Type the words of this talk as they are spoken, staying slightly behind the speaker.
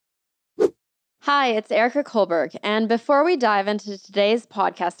Hi, it's Erica Kohlberg, and before we dive into today's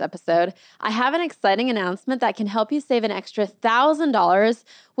podcast episode, I have an exciting announcement that can help you save an extra $1,000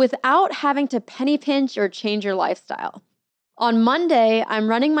 without having to penny pinch or change your lifestyle. On Monday, I'm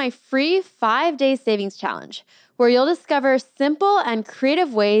running my free 5-day savings challenge, where you'll discover simple and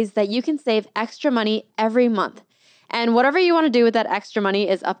creative ways that you can save extra money every month. And whatever you want to do with that extra money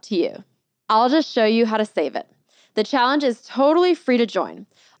is up to you. I'll just show you how to save it. The challenge is totally free to join.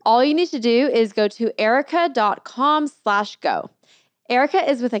 All you need to do is go to erica.com/go. Erica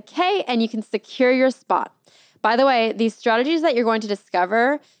is with a K, and you can secure your spot. By the way, these strategies that you're going to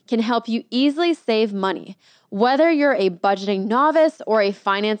discover can help you easily save money, whether you're a budgeting novice or a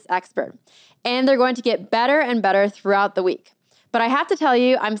finance expert. And they're going to get better and better throughout the week. But I have to tell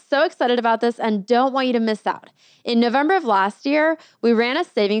you, I'm so excited about this and don't want you to miss out. In November of last year, we ran a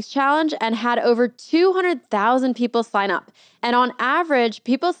savings challenge and had over 200,000 people sign up. And on average,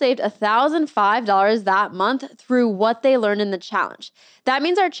 people saved $1,005 that month through what they learned in the challenge. That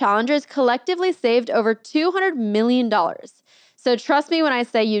means our challengers collectively saved over $200 million. So trust me when I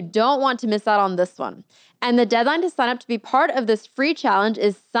say you don't want to miss out on this one. And the deadline to sign up to be part of this free challenge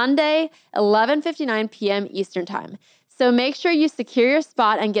is Sunday, 11:59 p.m. Eastern Time. So make sure you secure your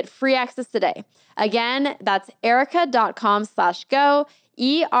spot and get free access today. Again, that's erica.com/go,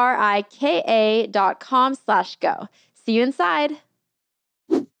 ERIKA.com/go. See you inside.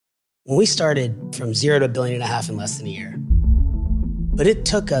 When we started from 0 to $1.5 billion in less than a year, but it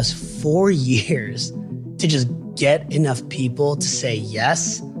took us 4 years to just get enough people to say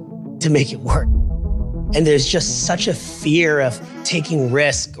yes to make it work. And there's just such a fear of taking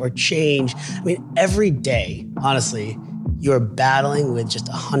risk or change. I mean, every day, honestly, you're battling with just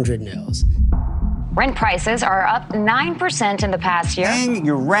 100 no's. Rent prices are up 9% in the past year. Paying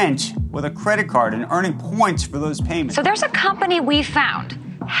your rent with a credit card and earning points for those payments. So there's a company we found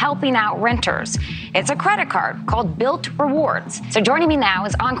helping out renters. It's a credit card called Bilt Rewards. So joining me now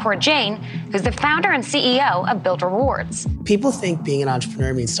is Encore Jane, who's the founder and CEO of Bilt Rewards. People think being an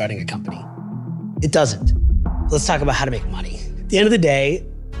entrepreneur means starting a company. It doesn't. Let's talk about how to make money. At the end of the day,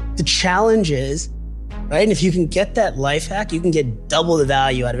 the challenge is, right? And if you can get that life hack, you can get double the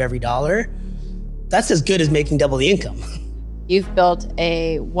value out of every dollar. That's as good as making double the income. You've built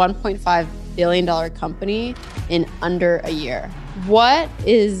a $1.5 billion company in under a year. What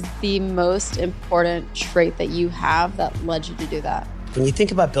is the most important trait that you have that led you to do that? When you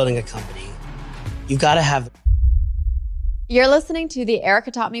think about building a company, you got to have... You're listening to the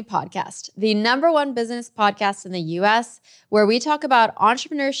Erica Taught Me podcast, the #1 business podcast in the US, where we talk about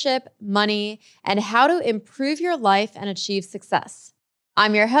entrepreneurship, money, and how to improve your life and achieve success.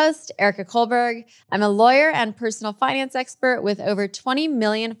 I'm your host, Erica Kohlberg. I'm a lawyer and personal finance expert with over 20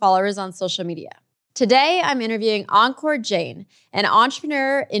 million followers on social media. Today, I'm interviewing Encore Jane, an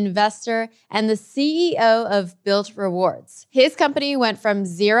entrepreneur, investor, and the CEO of Bilt Rewards. His company went from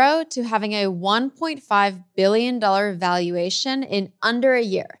 0 to having a $1.5 billion valuation in under a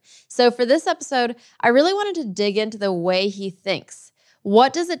year. So for this episode, I really wanted to dig into the way he thinks.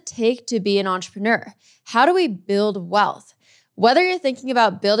 What does it take to be an entrepreneur? How do we build wealth? Whether you're thinking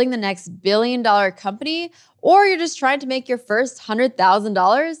about building the next billion-dollar company or you're just trying to make your first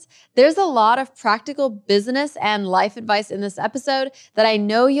 $100,000, there's a lot of practical business and life advice in this episode that I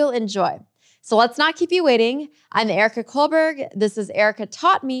know you'll enjoy. So let's not keep you waiting. I'm Erica Kohlberg. This is Erica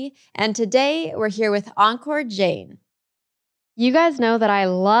Taught Me, and today we're here with Encore Jane. You guys know that I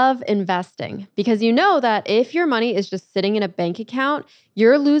love investing because you know that if your money is just sitting in a bank account,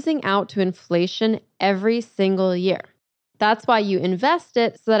 you're losing out to inflation every single year. That's why you invest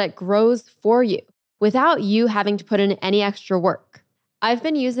it so that it grows for you without you having to put in any extra work. I've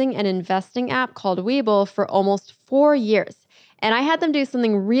been using an investing app called Webull for almost 4 years, and I had them do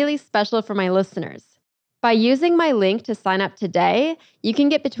something really special for my listeners. By using my link to sign up today, you can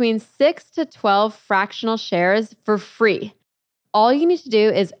get between 6 to 12 fractional shares for free. All you need to do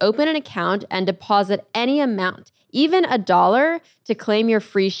is open an account and deposit any amount, even $1, to claim your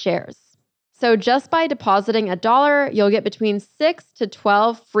free shares. So just by depositing $1, you'll get between 6 to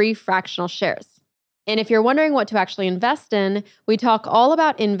 12 free fractional shares. And if you're wondering what to actually invest in, we talk all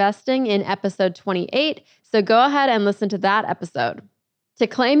about investing in episode 28, so go ahead and listen to that episode. To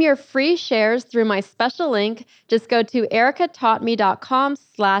claim your free shares through my special link, just go to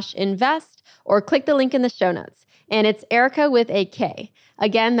ericataughtme.com/invest or click the link in the show notes. And it's Erica with a K.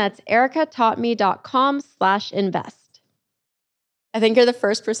 Again, that's ericataughtme.com/invest. I think you're the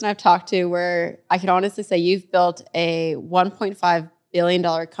first person I've talked to where I can honestly say you've built a $1.5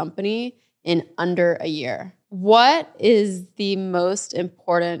 billion company in under a year. What is the most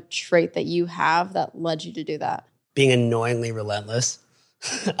important trait that you have that led you to do that? Being annoyingly relentless.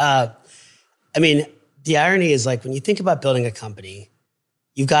 I mean, the irony is like when you think about building a company,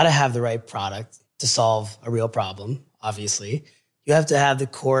 you've got to have the right product to solve a real problem, obviously. You have to have the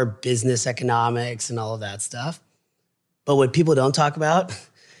core business economics and all of that stuff. But what people don't talk about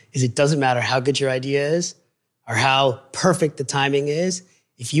is it doesn't matter how good your idea is or how perfect the timing is.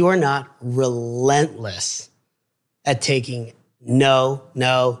 If you are not relentless at taking no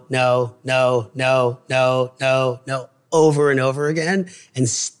over and over again and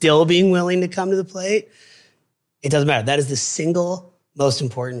still being willing to come to the plate, it doesn't matter. That is the single most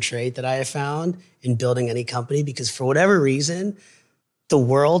important trait that I have found in building any company, because for whatever reason, the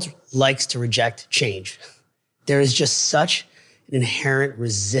world likes to reject change. There is just such an inherent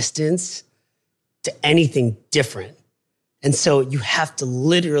resistance to anything different. And so you have to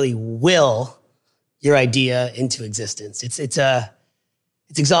literally will your idea into existence. It's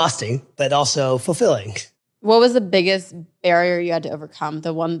exhausting, but also fulfilling. What was the biggest barrier you had to overcome?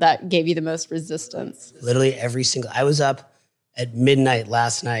 The one that gave you the most resistance? Literally I was up at midnight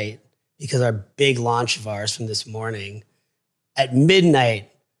last night because our big launch of ours from this morning, at midnight,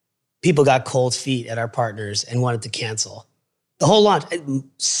 people got cold feet at our partners and wanted to cancel. The whole launch,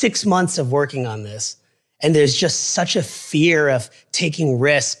 6 months of working on this. And there's just such a fear of taking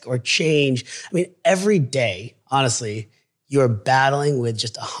risk or change. I mean, every day, honestly, you're battling with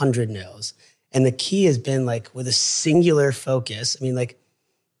just 100 no's. And the key has been like with a singular focus. I mean, like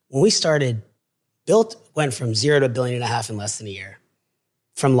when we started, Bilt went from 0 to $1.5 billion in less than a year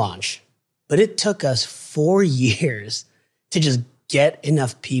from launch. But it took us 4 years to just get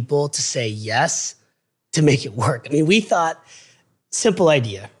enough people to say yes to make it work. I mean, we thought, simple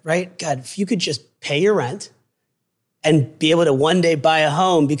idea, right? God, if you could just pay your rent and be able to one day buy a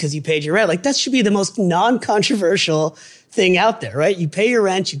home because you paid your rent, like that should be the most non-controversial thing out there, right? You pay your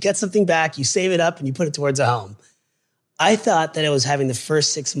rent, you get something back, you save it up and you put it towards a home. I thought that I was having the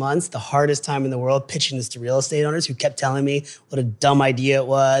first 6 months, the hardest time in the world, pitching this to real estate owners who kept telling me what a dumb idea it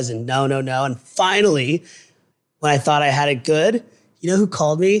was and no. And finally, when I thought I had it good, you know who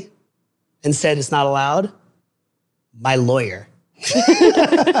called me and said it's not allowed? My lawyer.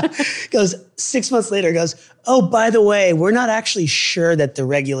 Goes 6 months later, goes, oh, by the way, we're not actually sure that the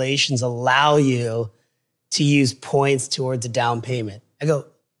regulations allow you to use points towards a down payment. I go,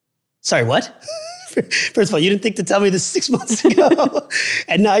 sorry, what? First of all, you didn't think to tell me this 6 months ago.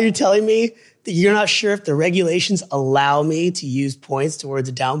 And now you're telling me that you're not sure if the regulations allow me to use points towards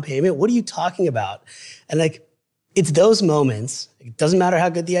a down payment? What are you talking about? And like, it's those moments. It doesn't matter how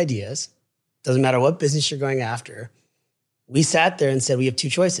good the idea is. Doesn't matter what business you're going after. We sat there and said, we have two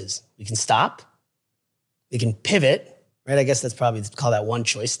choices. We can stop. We can pivot, right? I guess that's probably call that one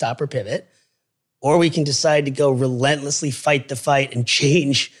choice, stop or pivot. Or we can decide to go relentlessly fight the fight and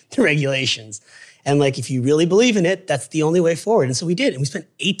change the regulations. And like, if you really believe in it, that's the only way forward. And so we did. And we spent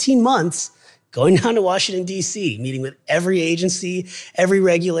 18 months going down to Washington, D.C., meeting with every agency, every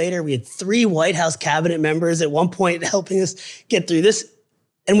regulator. We had 3 White House cabinet members at one point helping us get through this.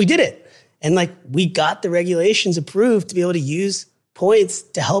 And we did it. And like, we got the regulations approved to be able to use points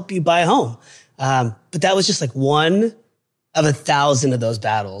to help you buy a home. But that was just like one of 1,000 of those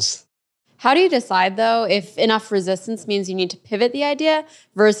battles. How do you decide, though, if enough resistance means you need to pivot the idea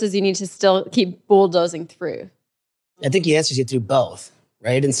versus you need to still keep bulldozing through? I think the answer is you have to do both,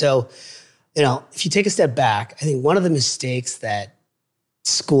 right? And so, you know, if you take a step back, I think one of the mistakes that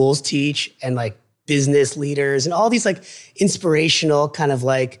schools teach and like business leaders and all these like inspirational kind of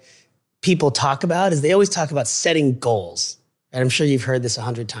like people talk about is they always talk about setting goals. And I'm sure you've heard this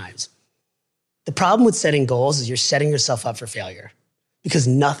 100 times. The problem with setting goals is you're setting yourself up for failure because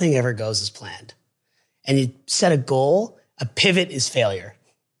nothing ever goes as planned. And you set a goal, a pivot is failure,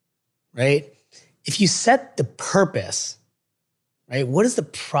 right? If you set the purpose, right, what is the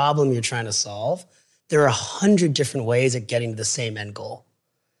problem you're trying to solve? There are 100 different ways of getting to the same end goal.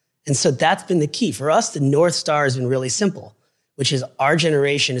 And so that's been the key. For us, the North Star has been really simple, which is our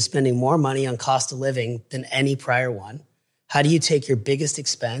generation is spending more money on cost of living than any prior one. How do you take your biggest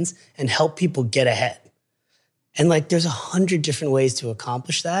expense and help people get ahead? And like, there's 100 different ways to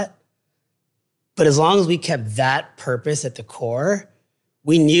accomplish that. But as long as we kept that purpose at the core,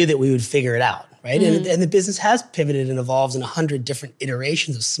 we knew that we would figure it out, right? Mm. And the business has pivoted and evolved in 100 different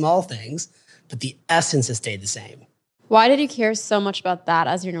iterations of small things, but the essence has stayed the same. Why did you care so much about that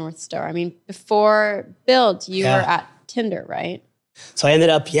as your North Star? I mean, before Bilt, you were at Tinder, right? So I ended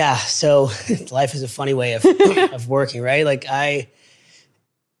up, so life is a funny way of, of working, right? Like I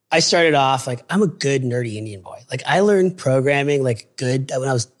started off like, I'm a good nerdy Indian boy. Like I learned programming like good when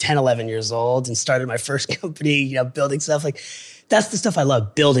I was 10, 11 years old and started my first company, you know, building stuff. Like that's the stuff I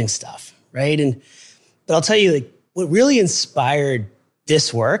love, building stuff, right? But I'll tell you, like what really inspired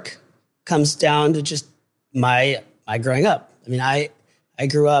this work comes down to just my growing up. I mean, I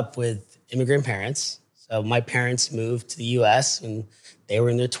grew up with immigrant parents. So my parents moved to the US when they were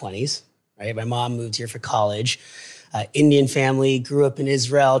in their 20s, right? My mom moved here for college. Indian family, grew up in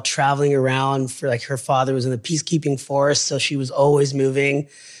Israel, traveling around for her father was in the peacekeeping force. So she was always moving.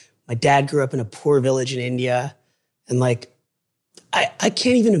 My dad grew up in a poor village in India. And I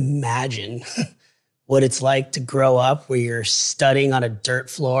can't even imagine what it's like to grow up where you're studying on a dirt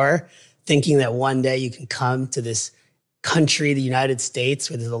floor, thinking that one day you can come to this country, the United States,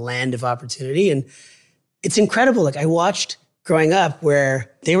 where there's a land of opportunity. And it's incredible. I watched growing up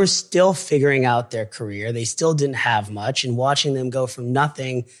where they were still figuring out their career. They still didn't have much, and watching them go from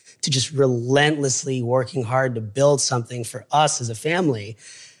nothing to just relentlessly working hard to build something for us as a family.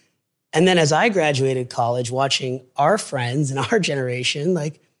 And then as I graduated college, watching our friends and our generation,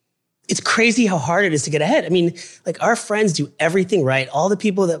 it's crazy how hard it is to get ahead. I mean, our friends do everything right. All the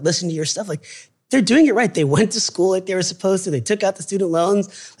people that listen to your stuff, they're doing it right. They went to school like they were supposed to. They took out the student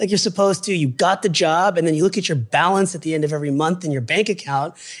loans like you're supposed to. You got the job, and then you look at your balance at the end of every month in your bank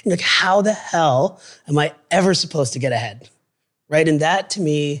account, and you're like, how the hell am I ever supposed to get ahead? Right? And that to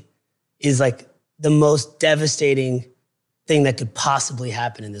me is the most devastating thing that could possibly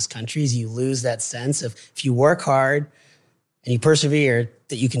happen in this country is you lose that sense of if you work hard and you persevere,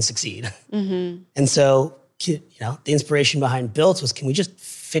 that you can succeed. Mm-hmm. And so, the inspiration behind Bilt was, can we just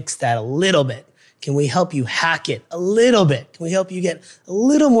fix that a little bit? Can we help you hack it a little bit? Can we help you get a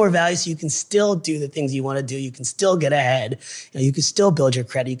little more value so you can still do the things you want to do? You can still get ahead. You can still build your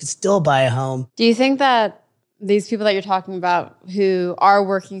credit. You can still buy a home. Do you think that these people that you're talking about who are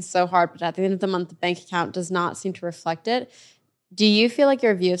working so hard, but at the end of the month, the bank account does not seem to reflect it, do you feel like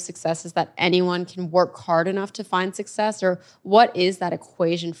your view of success is that anyone can work hard enough to find success? Or what is that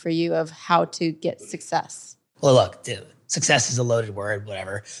equation for you of how to get success? Well, look, dude, success is a loaded word,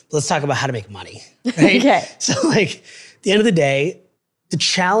 whatever. But let's talk about how to make money, right? Okay. So at the end of the day, the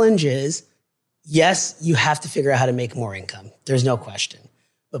challenge is, yes, you have to figure out how to make more income. There's no question.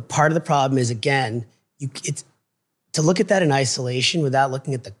 But part of the problem is, again, it's to look at that in isolation without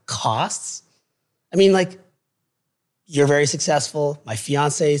looking at the costs. I mean, you're very successful. My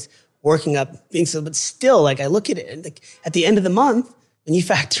fiance's working up, being so, but still, I look at it and at the end of the month, when you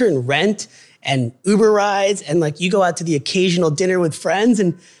factor in rent and Uber rides and you go out to the occasional dinner with friends,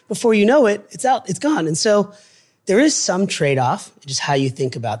 and before you know it, it's out, it's gone. And so there is some trade-off, just how you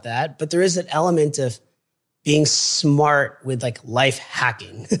think about that, but there is an element of being smart with life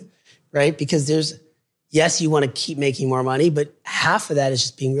hacking, right? Because yes, you want to keep making more money, but half of that is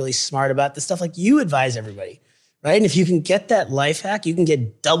just being really smart about the stuff you advise everybody, right? And if you can get that life hack, you can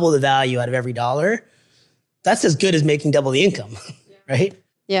get double the value out of every dollar. That's as good as making double the income, right?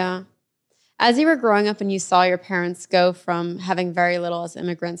 Yeah. As you were growing up and you saw your parents go from having very little as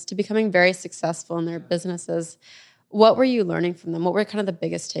immigrants to becoming very successful in their businesses, what were you learning from them? What were kind of the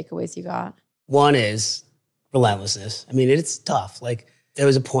biggest takeaways you got? One is relentlessness. I mean, it's tough. There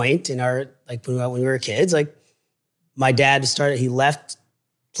was a point in our, when we were kids, my dad he left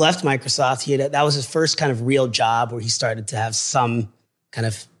Microsoft. That was his first kind of real job where he started to have some kind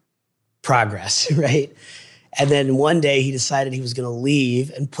of progress, right? And then one day he decided he was going to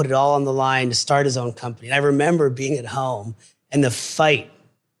leave and put it all on the line to start his own company. And I remember being at home and the fight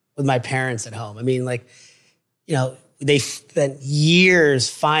with my parents at home. I mean, they spent years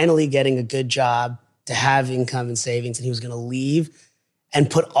finally getting a good job to have income and savings, and he was going to leave and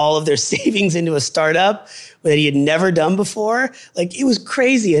put all of their savings into a startup that he had never done before. It was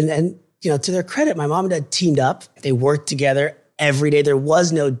crazy. And to their credit, my mom and dad teamed up. They worked together every day. There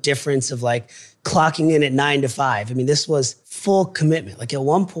was no difference of clocking in at 9 to 5. I mean, this was full commitment. At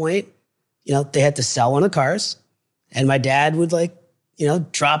one point, they had to sell one of the cars, and my dad would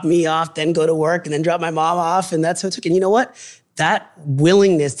drop me off, then go to work, and then drop my mom off. And that's how it took. And you know what? That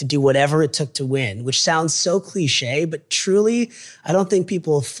willingness to do whatever it took to win, which sounds so cliche, but truly, I don't think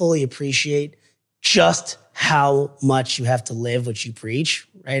people fully appreciate just how much you have to live what you preach,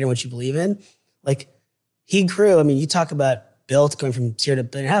 right? And what you believe in. He grew. I mean, you talk about Bilt going from 0 to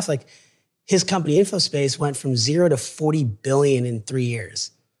 $1.5 billion. His company InfoSpace went from 0 to 40 billion in 3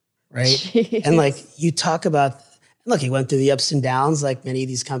 years, right? Jeez. And you talk about, look, he went through the ups and downs like many of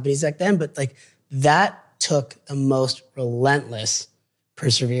these companies back then, but that took the most relentless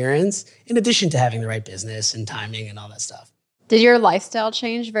perseverance in addition to having the right business and timing and all that stuff. Did your lifestyle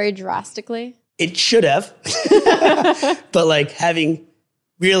change very drastically? It should have, but having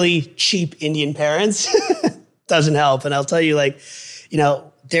really cheap Indian parents doesn't help. And I'll tell you,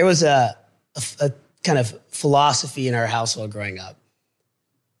 there was a kind of philosophy in our household growing up.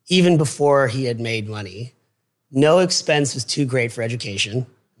 Even before he had made money, no expense was too great for education.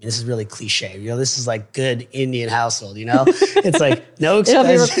 I this is really cliche. This is like good Indian household, It's like no expense.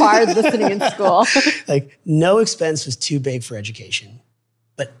 It'll be required listening in school. Like no expense was too big for education.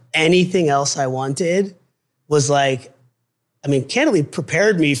 But anything else I wanted was like, candidly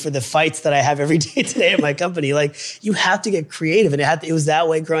prepared me for the fights that I have every day today at my company. Like you have to get creative. And it was that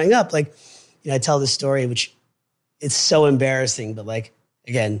way growing up. Like, I tell this story, which it's so embarrassing, but like,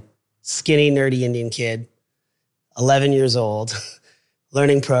 again, skinny, nerdy Indian kid, 11 years old,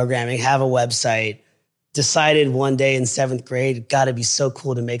 learning programming, have a website, decided one day in 7th grade, got to be so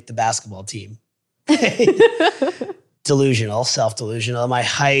cool to make the basketball team. Delusional, self-delusional. My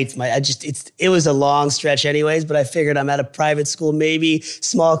height, it was a long stretch anyways, but I figured I'm at a private school, maybe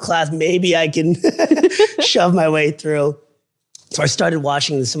small class, maybe I can shove my way through. So I started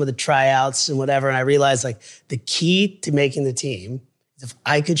watching some of the tryouts and whatever, and I realized like the key to making the team is if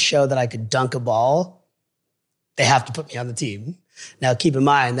I could show that I could dunk a ball, they have to put me on the team. Now, keep in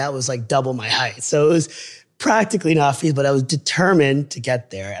mind, that was like double my height. So it was practically not feasible, but I was determined to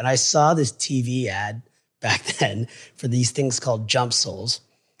get there. And I saw this TV ad back then for these things called jump soles,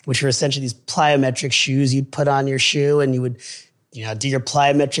 which were essentially these plyometric shoes you'd put on your shoe and you would, do your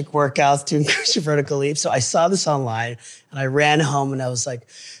plyometric workouts to increase your vertical leap. So I saw this online and I ran home and I was like,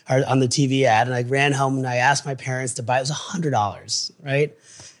 or on the TV ad, and I ran home and I asked my parents to buy it. It was $100, right?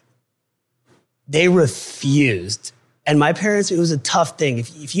 They refused. And my parents, it was a tough thing.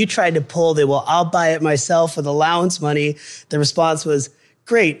 If you tried to pull I'll buy it myself with allowance money, the response was,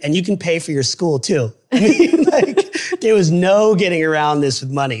 great, and you can pay for your school too. There was no getting around this with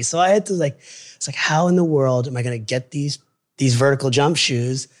money. So I had to it's like, how in the world am I going to get these vertical jump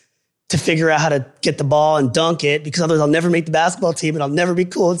shoes to figure out how to get the ball and dunk it? Because otherwise I'll never make the basketball team and I'll never be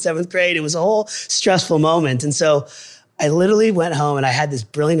cool in 7th grade. It was a whole stressful moment. And so I literally went home and I had this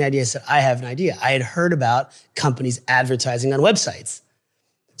brilliant idea. I said, I have an idea. I had heard about companies advertising on websites.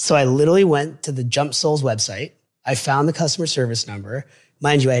 So I literally went to the Jump Soles website. I found the customer service number.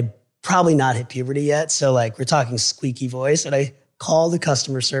 Mind you, I had probably not hit puberty yet. So like we're talking squeaky voice. And I called the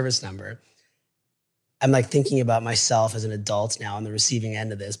customer service number. I'm like thinking about myself as an adult now on the receiving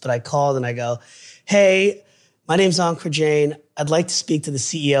end of this. But I called and I go, hey, my name's Ankur Jain. I'd like to speak to the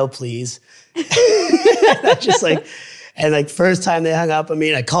CEO, please. And first time they hung up on me,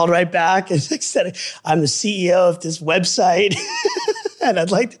 and I called right back and said, I'm the CEO of this website and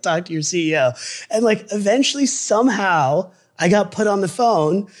I'd like to talk to your CEO. And eventually somehow I got put on the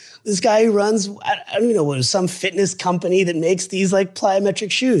phone. This guy who runs, I don't even know what it was, some fitness company that makes these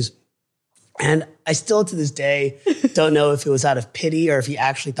plyometric shoes. And I still to this day don't know if it was out of pity or if he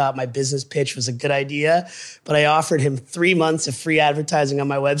actually thought my business pitch was a good idea, but I offered him 3 months of free advertising on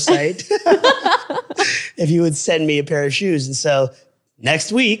my website if he would send me a pair of shoes. And so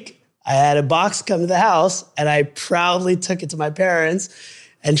next week, I had a box come to the house and I proudly took it to my parents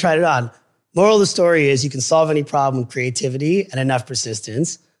and tried it on. Moral of the story is you can solve any problem with creativity and enough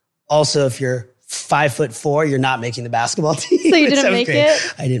persistence. Also, if you're 5'4", you're not making the basketball team. So you didn't make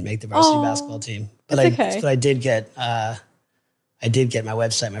it? I didn't make the varsity basketball team. But I did get my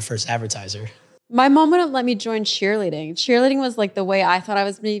website, my first advertiser. My mom wouldn't let me join cheerleading. Cheerleading was the way I thought I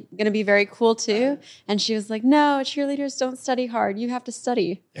was going to be very cool too. And she was like, no, cheerleaders don't study hard. You have to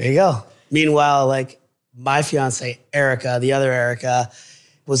study. There you go. Meanwhile, my fiance, Erica, the other Erica,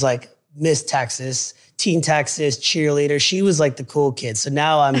 was Miss Texas, Teen Texas, cheerleader. She was the cool kid. So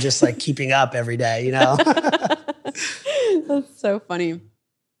now I'm just keeping up every day, That's so funny.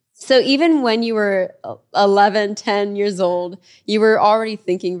 So even when you were 11, 10 years old, you were already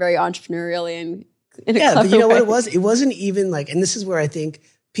thinking very entrepreneurially and in a clever but you know way. what it was? It wasn't even and this is where I think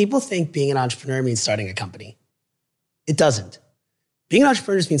people think being an entrepreneur means starting a company. It doesn't. Being an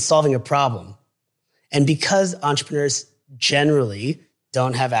entrepreneur means solving a problem. And because entrepreneurs generally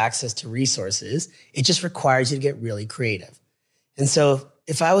don't have access to resources, it just requires you to get really creative. And so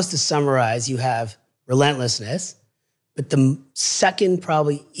if I was to summarize, you have relentlessness, but the second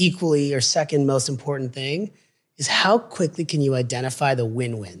probably equally or second most important thing is how quickly can you identify the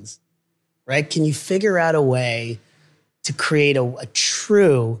win-wins, right? Can you figure out a way to create a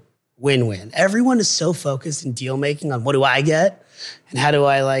true win-win? Everyone is so focused in deal making on what do I get and how do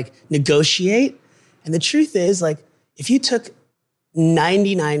I negotiate? And the truth is if you took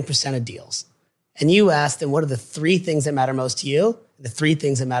 99% of deals and you asked them, what are the 3 things that matter most to you? And the 3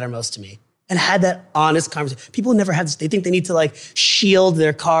 things that matter most to me. And had that honest conversation. People never have this. They think they need to shield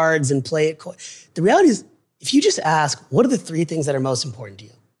their cards and play it. The reality is, if you just ask, what are the 3 things that are most important to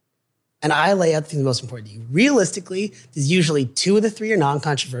you? And I lay out the things that are most important to you. Realistically, there's usually 2 of the 3 are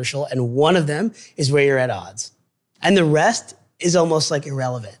non-controversial and 1 of them is where you're at odds. And the rest is almost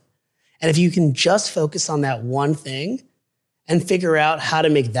irrelevant. And if you can just focus on that one thing and figure out how to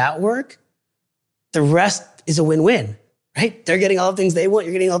make that work, the rest is a win-win, right? They're getting all the things they want.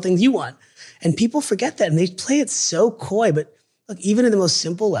 You're getting all the things you want. And people forget that and they play it so coy. But look, even in the most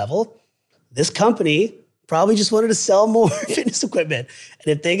simple level, this company probably just wanted to sell more fitness equipment.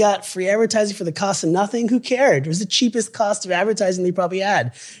 And if they got free advertising for the cost of nothing, who cared? It was the cheapest cost of advertising they probably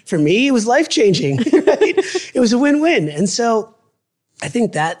had. For me, it was life-changing, right? It was a win-win. And so I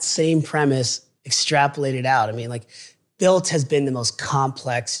think that same premise extrapolated out. I mean, like Bilt has been the most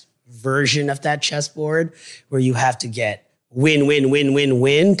complex version of that chessboard where you have to get win, win, win, win,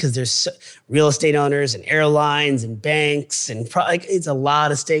 win, because there's real estate owners and airlines and banks and it's a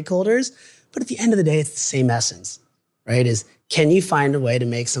lot of stakeholders. But at the end of the day, it's the same essence, right? Is can you find a way to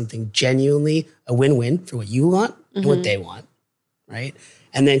make something genuinely a win-win for what you want and what they want, right?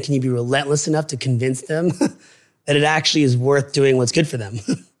 And then can you be relentless enough to convince them that it actually is worth doing what's good for them?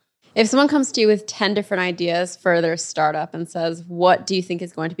 If someone comes to you with 10 different ideas for their startup and says, what do you think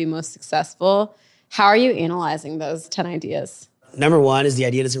is going to be most successful? How are you analyzing those 10 ideas? Number one is the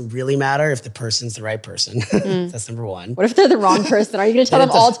idea doesn't really matter if the person's the right person. That's number one. What if they're the wrong person? Are you going to tell them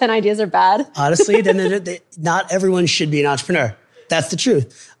all 10 ideas are bad? Honestly, then not everyone should be an entrepreneur. That's the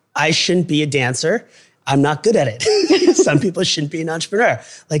truth. I shouldn't be a dancer. I'm not good at it. Some people shouldn't be an entrepreneur.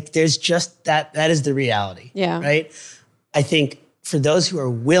 Like there's just that is the reality. Yeah. Right? I think for those who are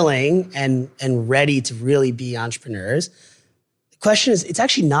willing and ready to really be entrepreneurs, the question is, it's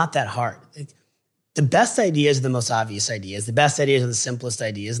actually not that hard. The best ideas are the most obvious ideas. The best ideas are the simplest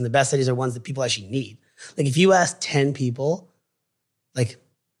ideas. And the best ideas are ones that people actually need. Like if you ask 10 people, like,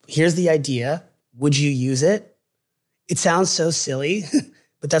 here's the idea. Would you use it? It sounds so silly,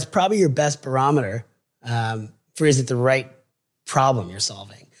 but that's probably your best barometer for is it the right problem you're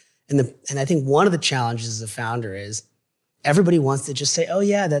solving? And I think one of the challenges as a founder is everybody wants to just say, oh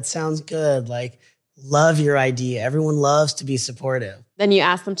yeah, that sounds good. Like, love your idea. Everyone loves to be supportive. Then you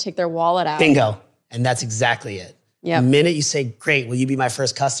ask them to take their wallet out. Bingo. And that's exactly it. Yep. The minute you say, great, will you be my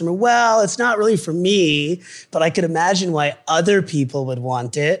first customer? Well, it's not really for me, but I could imagine why other people would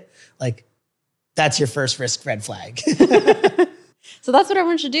want it. Like, that's your first risk red flag. So that's what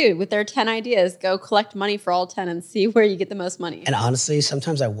everyone should do with their 10 ideas. Go collect money for all 10 and see where you get the most money. And honestly,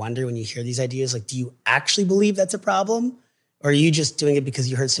 sometimes I wonder when you hear these ideas, like, do you actually believe that's a problem? Or are you just doing it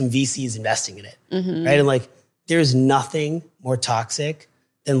because you heard some VCs investing in it? Right? And like, there's nothing more toxic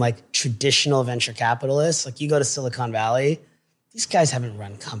than like traditional venture capitalists. Like you go to Silicon Valley, these guys haven't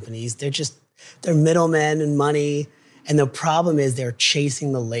run companies. They're middlemen and money. And the problem is they're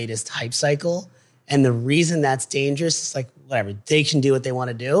chasing the latest hype cycle. And the reason that's dangerous is like, whatever, they can do what they want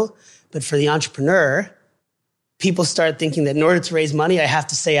to do. But for the entrepreneur, people start thinking that in order to raise money, I have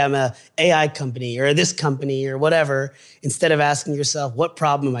to say I'm a AI company or this company or whatever, instead of asking yourself, what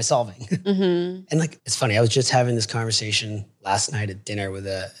problem am I solving? And like, it's funny. I was just having this conversation last night at dinner with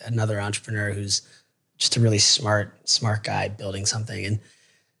another entrepreneur who's just a really smart guy building something. And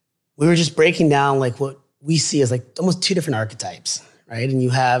we were just breaking down like what we see as like almost two different archetypes, right? And you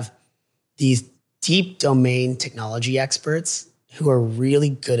have these deep domain technology experts who are really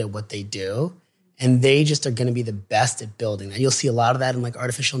good at what they do. And they just are going to be the best at building that. You'll see a lot of that in like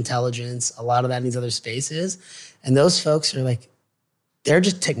artificial intelligence, a lot of that in these other spaces. And those folks are like, they're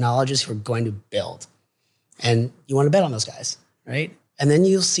just technologists who are going to build. And you want to bet on those guys, right? And then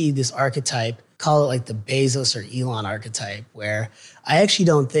you'll see this archetype, call it like the Bezos or Elon archetype, where I actually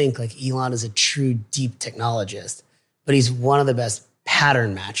don't think like Elon is a true deep technologist, but he's one of the best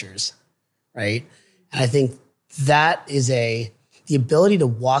pattern matchers, right? And I think that is the ability to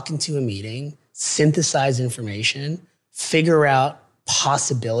walk into a meeting, synthesize information, figure out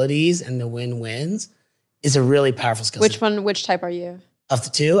possibilities and the win-wins is a really powerful skill set. Which type are you? Of the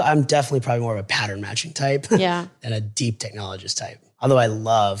two, I'm definitely probably more of a pattern matching type than a deep technologist type. Although I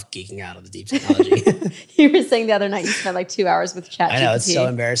love geeking out on the deep technology. You were saying the other night you spent like 2 hours with ChatGPT. I know, it's so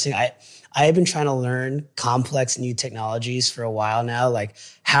embarrassing. I have been trying to learn complex new technologies for a while now, like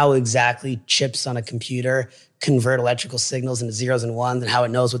how exactly chips on a computer convert electrical signals into zeros and ones and how it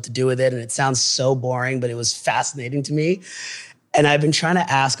knows what to do with it. And it sounds so boring, but it was fascinating to me. And I've been trying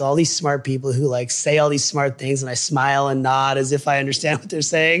to ask all these smart people who like say all these smart things and I smile and nod as if I understand what they're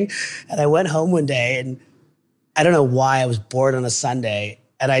saying. And I went home one day and I don't know why I was bored on a Sunday.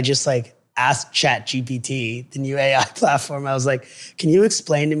 And I just like asked ChatGPT, the new AI platform. I was like, can you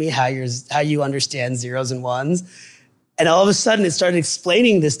explain to me how you understand zeros and ones? And all of a sudden it started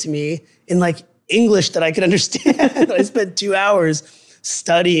explaining this to me in like English that I could understand. I spent 2 hours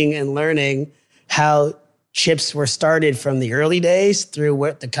studying and learning how chips were started from the early days through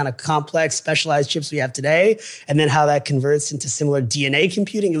what the kind of complex specialized chips we have today, and then how that converts into similar DNA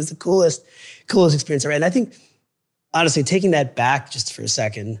computing. It was the coolest experience ever. And I think honestly, taking that back just for a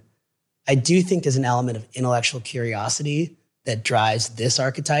second, I do think there's an element of intellectual curiosity that drives this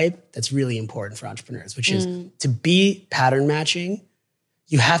archetype that's really important for entrepreneurs, which is to be pattern matching,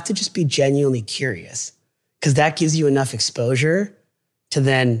 you have to just be genuinely curious because that gives you enough exposure to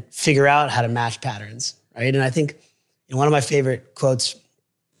then figure out how to match patterns, right? And I think one of my favorite quotes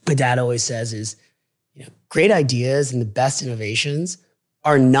my dad always says is, great ideas and the best innovations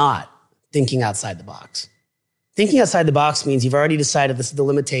are not thinking outside the box. Thinking outside the box means you've already decided this is the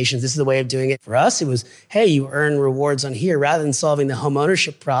limitations, this is the way of doing it. For us, it was, hey, you earn rewards on here rather than solving the home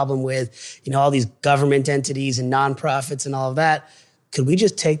ownership problem with, all these government entities and nonprofits and all of that. Could we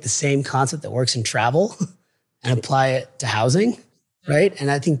just take the same concept that works in travel and apply it to housing, right? And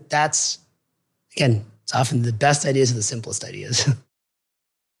I think that's, again, it's often the best ideas are the simplest ideas.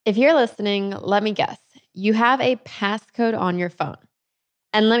 If you're listening, let me guess. You have a passcode on your phone.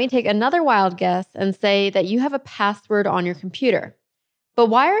 And let me take another wild guess and say that you have a password on your computer. But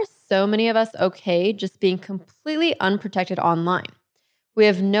why are so many of us okay just being completely unprotected online? We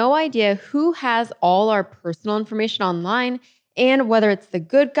have no idea who has all our personal information online and whether it's the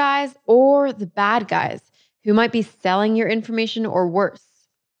good guys or the bad guys who might be selling your information or worse.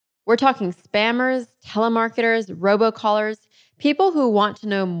 We're talking spammers, telemarketers, robocallers, people who want to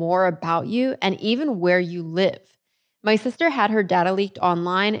know more about you and even where you live. My sister had her data leaked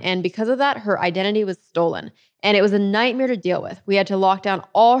online, and because of that, her identity was stolen. And it was a nightmare to deal with. We had to lock down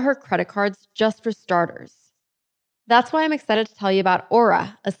all her credit cards just for starters. That's why I'm excited to tell you about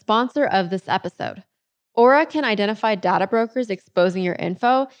Aura, a sponsor of this episode. Aura can identify data brokers exposing your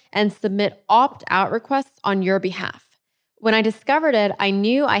info and submit opt-out requests on your behalf. When I discovered it, I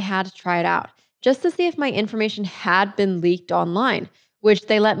knew I had to try it out, just to see if my information had been leaked online, which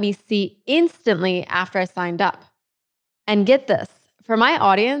they let me see instantly after I signed up. And get this, for my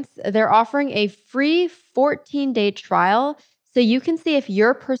audience, they're offering a free 14-day trial so you can see if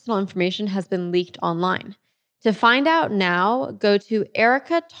your personal information has been leaked online. To find out now, go to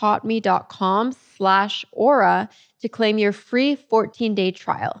ericataughtme.com/Aura to claim your free 14-day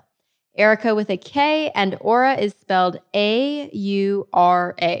trial. Erica with a K and Aura is spelled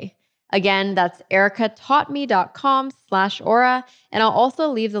A-U-R-A. Again, that's ericataughtme.com/Aura, and I'll also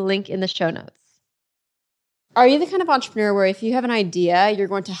leave the link in the show notes. Are you the kind of entrepreneur where if you have an idea, you're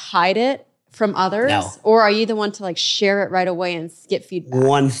going to hide it from others? No. Or are you the one to share it right away and get feedback?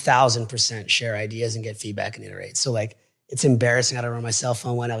 1000% share ideas and get feedback and iterate. So it's embarrassing. I don't remember my cell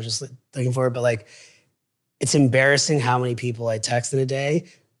phone when I was just looking for it, but it's embarrassing how many people I text in a day.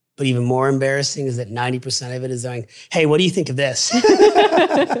 But even more embarrassing is that 90% of it is going, hey, what do you think of this?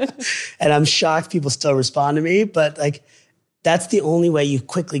 And I'm shocked people still respond to me, but that's the only way you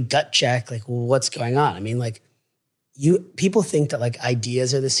quickly gut check, well, what's going on? I mean, people think that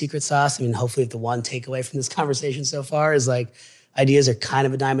ideas are the secret sauce. I mean, hopefully the one takeaway from this conversation so far is ideas are kind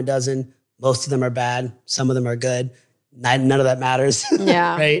of a dime a dozen. Most of them are bad. Some of them are good. None of that matters.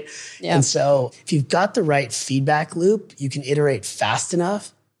 Yeah. Right. Yeah. And so if you've got the right feedback loop, you can iterate fast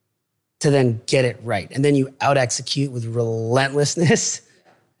enough to then get it right. And then you out execute with relentlessness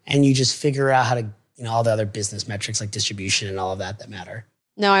and you just figure out how to, all the other business metrics like distribution and all of that matter.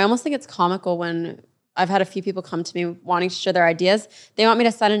 No, I almost think it's comical when I've had a few people come to me wanting to share their ideas. They want me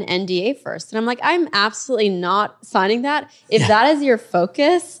to sign an NDA first. And I'm like, I'm absolutely not signing that. If that is your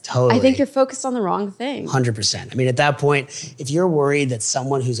focus, totally. I think you're focused on the wrong thing. 100%. I mean, at that point, if you're worried that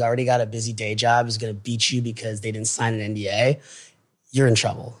someone who's already got a busy day job is going to beat you because they didn't sign an NDA, you're in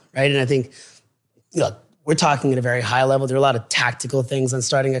trouble, right? And I think, look, we're talking at a very high level. There are a lot of tactical things on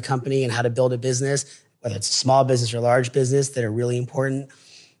starting a company and how to build a business, whether it's a small business or a large business, that are really important.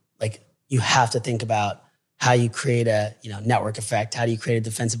 You have to think about how you create a network effect. How do you create a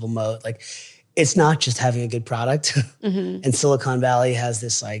defensible moat? It's not just having a good product. Mm-hmm. And Silicon Valley has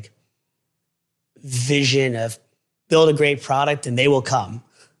this vision of build a great product and they will come.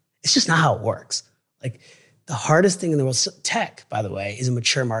 It's just not how it works. The hardest thing in the world, tech, by the way, is a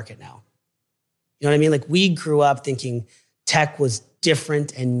mature market now. You know what I mean? We grew up thinking tech was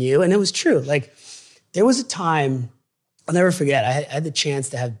different and new, and it was true. There was a time, I'll never forget, I had the chance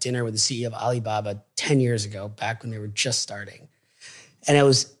to have dinner with the CEO of Alibaba 10 years ago, back when they were just starting. And I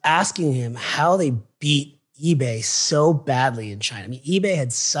was asking him how they beat eBay so badly in China. I mean, eBay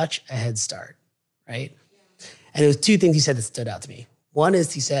had such a head start, right? And there was two things he said that stood out to me. One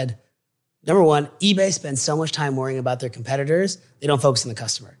is he said, number one, eBay spends so much time worrying about their competitors, they don't focus on the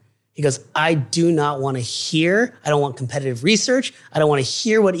customer. He goes, I do not want to hear, I don't want competitive research. I don't want to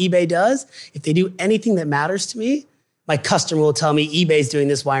hear what eBay does. If they do anything that matters to me, my customer will tell me eBay's doing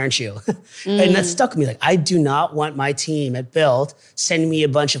this, why aren't you? And that stuck with me. Like, I do not want my team at Bilt sending me a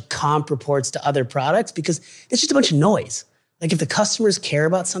bunch of comp reports to other products because it's just a bunch of noise. Like if the customers care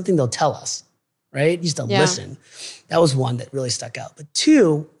about something, they'll tell us, right? You just have to listen. That was one that really stuck out. But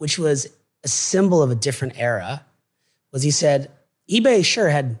two, which was a symbol of a different era, was he said, eBay sure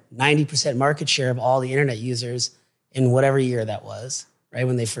had 90% market share of all the internet users in whatever year that was, right?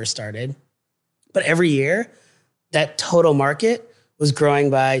 When they first started. But every year, that total market was growing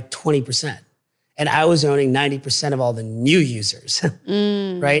by 20%. And I was owning 90% of all the new users,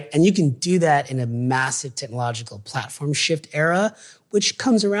 right? And you can do that in a massive technological platform shift era, which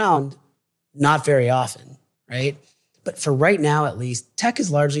comes around not very often, right? But for right now, at least, tech is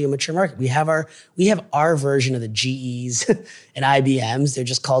largely a mature market. We have our version of the GEs and IBMs. They're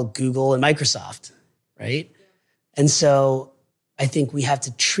just called Google and Microsoft, right? And so I think we have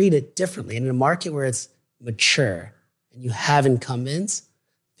to treat it differently. And in a market where it's mature and you have incumbents,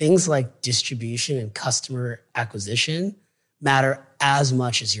 things like distribution and customer acquisition matter as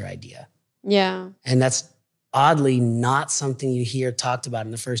much as your idea. Yeah. And that's oddly not something you hear talked about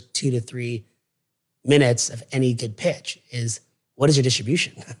in the first 2 to 3 minutes of any good pitch is what is your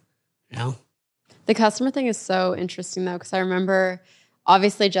distribution? You know? The customer thing is so interesting though, because I remember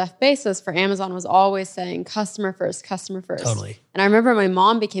obviously Jeff Bezos for Amazon was always saying customer first, customer first. Totally. And I remember my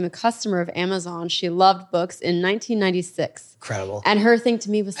mom became a customer of Amazon. She loved books in 1996. Incredible. And her thing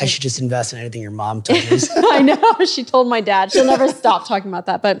to me was I should just invest in anything your mom told me. I know. She told my dad. She'll never stop talking about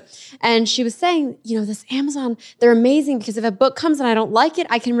that. And she was saying, this Amazon, they're amazing because if a book comes and I don't like it,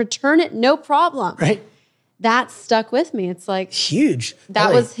 I can return it, no problem. Right. That stuck with me. It's like huge. That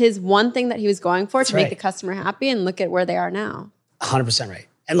really. was his one thing that he was going for to make right. the customer happy, and look at where they are now. 100% right.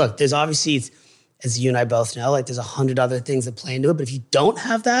 And look, there's obviously, as you and I both know, like there's 100 other things that play into it. But if you don't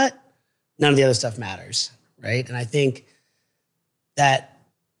have that, none of the other stuff matters, right? And I think that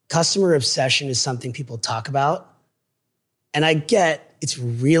customer obsession is something people talk about. And I get it's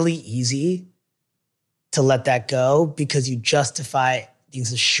really easy to let that go because you justify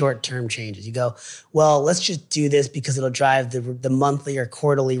these short-term changes. You go, well, let's just do this because it'll drive the monthly or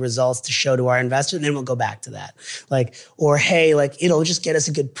quarterly results to show to our investors, and then we'll go back to that. Or hey, it'll just get us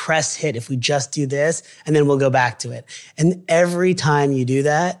a good press hit if we just do this, and then we'll go back to it. And every time you do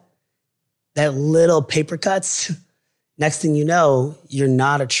that, that little paper cuts, next thing you know, you're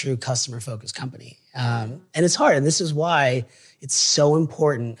not a true customer-focused company. And it's hard. And this is why it's so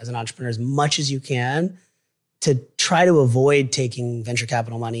important as an entrepreneur, as much as you can, to try to avoid taking venture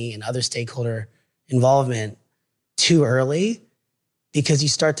capital money and other stakeholder involvement too early, because you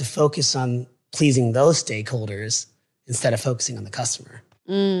start to focus on pleasing those stakeholders instead of focusing on the customer.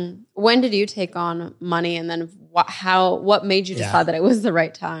 When did you take on money, and then what made you decide that it was the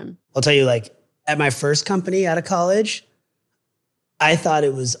right time? I'll tell you, at my first company out of college, I thought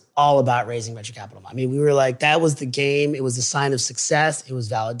it was all about raising venture capital. I mean, we were like, that was the game. It was a sign of success. It was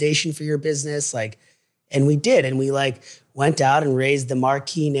validation for your business. And we did. And we went out and raised the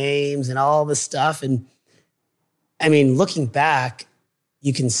marquee names and all this stuff. And I mean, looking back,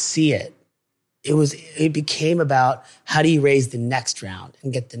 you can see it. It became about how do you raise the next round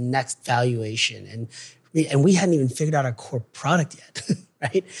and get the next valuation. And we hadn't even figured out our core product yet,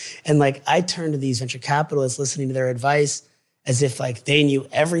 right? And I turned to these venture capitalists listening to their advice as if they knew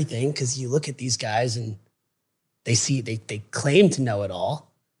everything, because you look at these guys and they claim to know it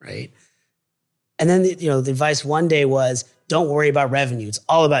all, right? And then, the advice one day was, don't worry about revenue. It's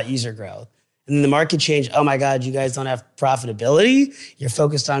all about user growth. And then the market changed. Oh my God, you guys don't have profitability. You're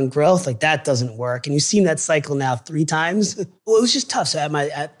focused on growth. That doesn't work. And you've seen that cycle now 3 times. Well, it was just tough. So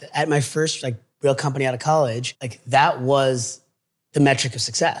at my first real company out of college, that was the metric of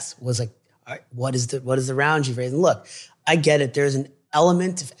success. Was all right, what is the round you've raised? And look, I get it. There's an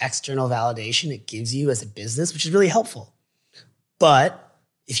element of external validation it gives you as a business, which is really helpful. But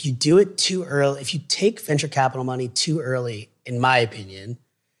if you do it too early, if you take venture capital money too early, in my opinion,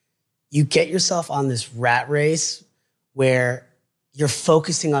 you get yourself on this rat race where you're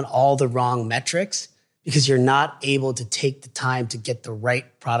focusing on all the wrong metrics because you're not able to take the time to get the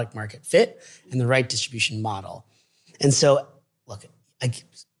right product market fit and the right distribution model. And so, look,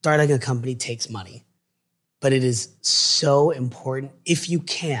 starting a company takes money, but it is so important, if you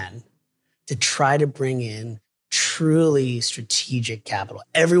can, to try to bring in truly strategic capital.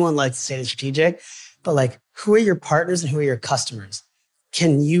 Everyone likes to say they're strategic, but who are your partners and who are your customers?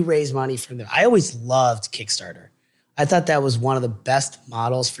 Can you raise money from them? I always loved Kickstarter. I thought that was one of the best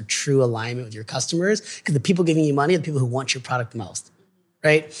models for true alignment with your customers, because the people giving you money are the people who want your product the most,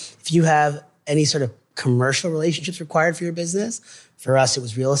 right? If you have any sort of commercial relationships required for your business, for us, it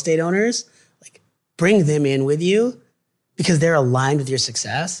was real estate owners, bring them in with you because they're aligned with your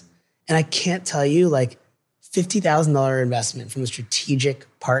success. And I can't tell you, like, $50,000 investment from a strategic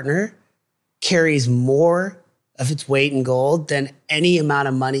partner carries more of its weight in gold than any amount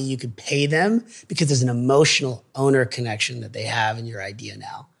of money you could pay them, because there's an emotional owner connection that they have in your idea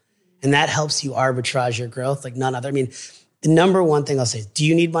now. And that helps you arbitrage your growth like none other. I mean, the number one thing I'll say is, do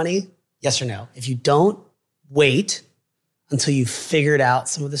you need money? Yes or no? If you don't, wait until you've figured out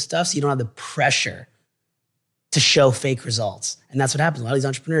some of the stuff so you don't have the pressure to show fake results. And that's what happens. A lot of these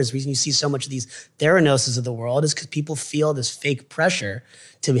entrepreneurs, the reason you see so much of these Theranos of the world is because people feel this fake pressure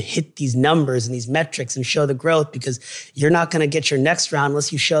to hit these numbers and these metrics and show the growth, because you're not going to get your next round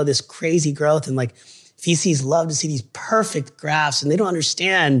unless you show this crazy growth. And like, VCs love to see these perfect graphs, and they don't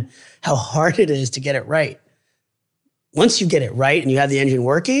understand how hard it is to get it right. Once you get it right and you have the engine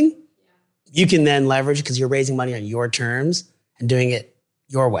working, you can then leverage, because you're raising money on your terms and doing it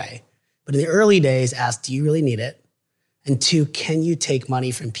your way. But in the early days, ask, do you really need it? And two, can you take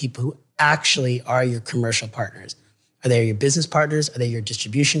money from people who actually are your commercial partners? Are they your business partners? Are they your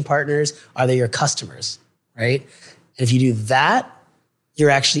distribution partners? Are they your customers, right? And if you do that, you're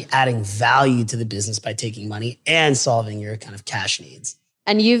actually adding value to the business by taking money and solving your kind of cash needs.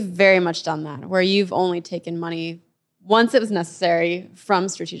 And you've very much done that, where you've only taken money once it was necessary from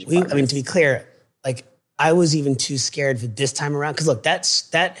strategic partners. I mean, to be clear, like, I was even too scared for this time around. Because look,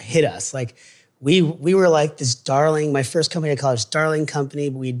 that hit us. Like, we were like this darling, my first company at college, darling company,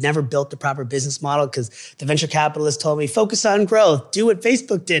 but we'd never built the proper business model because the venture capitalists told me, focus on growth, do what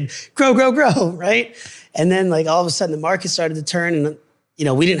Facebook did, grow, right? And then like all of a sudden the market started to turn,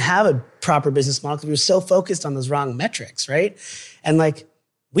 and we didn't have a proper business model because we were so focused on those wrong metrics, right? And like,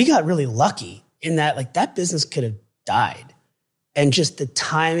 we got really lucky in that, like, that business could have died. And just the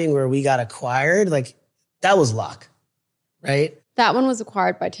timing where we got acquired, like, that was luck, right? That one was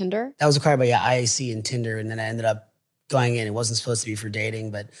acquired by Tinder? That was acquired by IAC and Tinder. And then I ended up going in. It wasn't supposed to be for dating,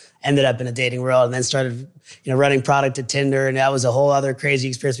 but ended up in a dating world, and then started, running product at Tinder. And that was a whole other crazy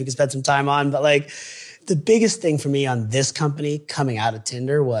experience we could spend some time on. But like, the biggest thing for me on this company coming out of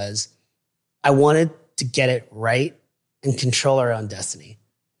Tinder was I wanted to get it right and control our own destiny,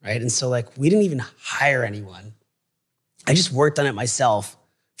 right? And so like, we didn't even hire anyone. I just worked on it myself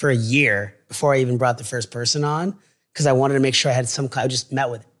for a year before I even brought the first person on, because I wanted to make sure I had I just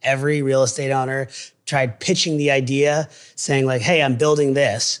met with every real estate owner, tried pitching the idea, saying like, hey, I'm building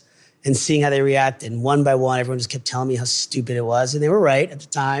this, and seeing how they reacted. And one by one, everyone just kept telling me how stupid it was. And they were right at the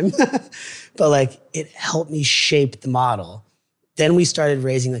time. But like, it helped me shape the model. Then we started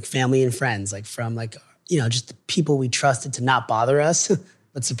raising like family and friends, like from like, just the people we trusted to not bother us,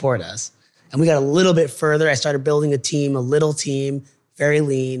 but support us. And we got a little bit further. I started building a little team, very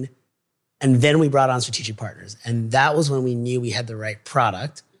lean. And then we brought on strategic partners. And that was when we knew we had the right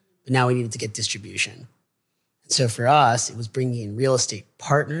product, but now we needed to get distribution. And so for us, it was bringing in real estate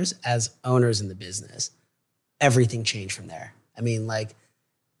partners as owners in the business. Everything changed from there. I mean, like,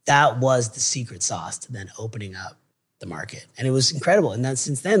 that was the secret sauce to then opening up the market. And it was incredible. And then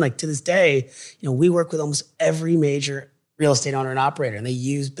since then, like to this day, we work with almost every major real estate owner and operator, and they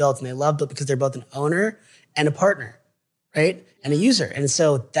use Bilt, and they love Bilt because they're both an owner and a partner, right? And a user. And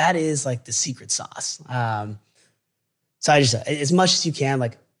so that is like the secret sauce. So I just, as much as you can,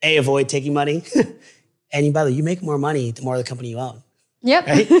 like, avoid taking money. And by the way, you make more money the more the company you own. Yep.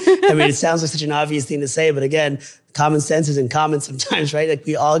 Right? I mean, it sounds like such an obvious thing to say, but again, common sense isn't common sometimes, right? Like,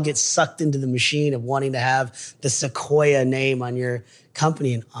 we all get sucked into the machine of wanting to have the Sequoia name on your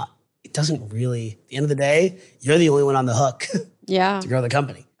company. And it doesn't really, at the end of the day, you're the only one on the hook to grow the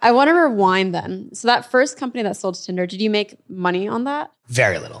company. I want to rewind then. So that first company that sold to Tinder, did you make money on that?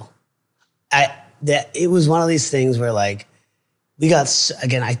 Very little. It was one of these things where like, we got,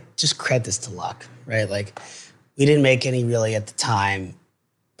 again, I just credit this to luck, right? Like, we didn't make any really at the time,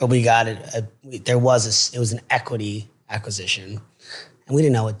 but we got it. It was an equity acquisition, and we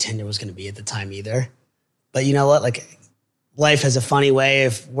didn't know what Tinder was going to be at the time either. But you know what? Like, life has a funny way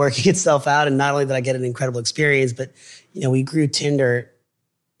of working itself out. And not only did I get an incredible experience, but we grew Tinder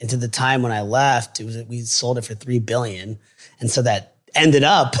into the time when I left. We sold it for $3 billion, and so that ended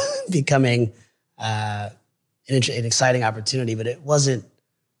up becoming an exciting opportunity. But it wasn't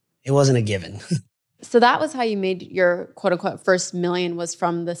a given. So that was how you made your quote unquote first million, was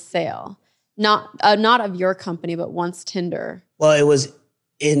from the sale, not of your company, but once Tinder. Well, it was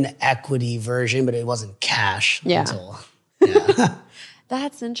in equity version, but it wasn't cash until. Yeah.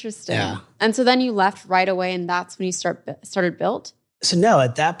 That's interesting. Yeah. And so then you left right away, and that's when you started Bilt? So no,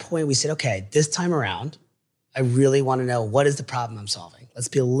 at that point we said, okay, this time around, I really want to know, what is the problem I'm solving? Let's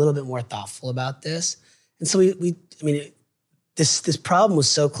be a little bit more thoughtful about this. And so this problem was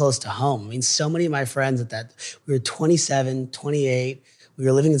so close to home. I mean, so many of my friends we were 27, 28. We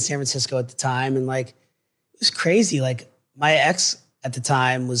were living in San Francisco at the time. And like, it was crazy. Like my ex at the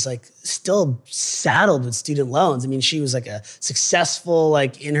time was like still saddled with student loans. I mean, she was like a successful,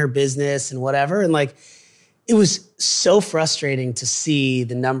 like in her business and whatever. And like, it was so frustrating to see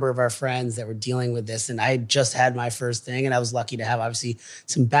the number of our friends that were dealing with this. And I just had my first thing, and I was lucky to have obviously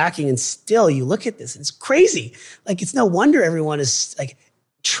some backing. And still, you look at this and it's crazy. Like, it's no wonder everyone is like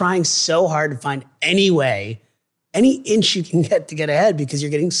trying so hard to find any way, any inch you can get to get ahead, because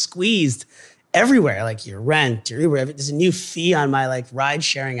you're getting squeezed everywhere. Like your rent, your Uber, there's a new fee on my like ride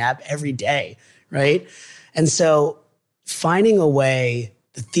sharing app every day, right? And so finding a way,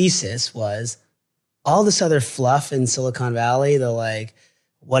 the thesis was, all this other fluff in Silicon Valley, the like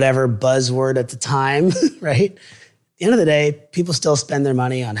whatever buzzword at the time, right? At the end of the day, people still spend their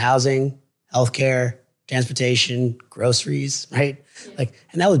money on housing, healthcare, transportation, groceries, right? Like,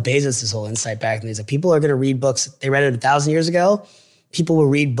 and that was Bezos' whole insight back then. He's like, people are going to read books. They read it 1,000 years ago. People will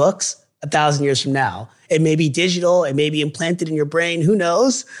read books 1,000 years from now. It may be digital. It may be implanted in your brain. Who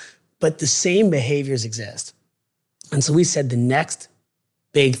knows? But the same behaviors exist. And so we said the next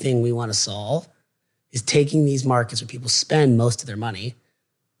big thing we want to solve is taking these markets where people spend most of their money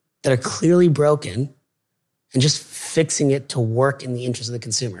that are clearly broken and just fixing it to work in the interest of the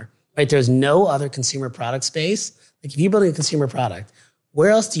consumer, right? There's no other consumer product space. Like if you're building a consumer product, where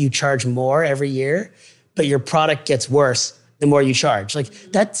else do you charge more every year, but your product gets worse the more you charge? Like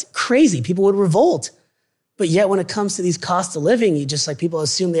that's crazy. People would revolt. But yet when it comes to these costs of living, you just like people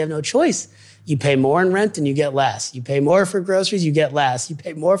assume they have no choice. You pay more in rent and you get less. You pay more for groceries, you get less. You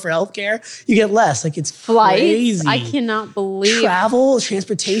pay more for healthcare, you get less. Like it's Flights, crazy. I cannot believe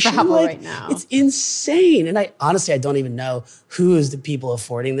transportation travel like, right now. It's insane. And I honestly don't even know who is the people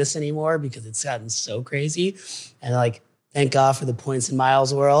affording this anymore, because it's gotten so crazy. And like, thank God for the points and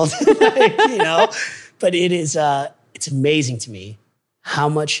miles world, you know. But it is it's amazing to me how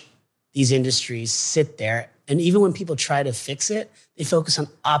much these industries sit there. And even when people try to fix it, they focus on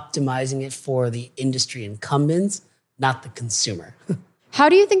optimizing it for the industry incumbents, not the consumer. How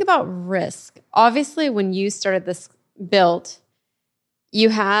do you think about risk? Obviously, when you started this Bilt, you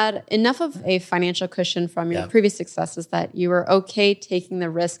had enough of a financial cushion from your previous successes that you were okay taking the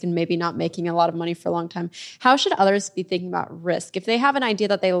risk and maybe not making a lot of money for a long time. How should others be thinking about risk? If they have an idea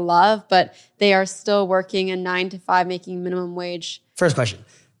that they love, but they are still working a 9 to 5, making minimum wage. First question,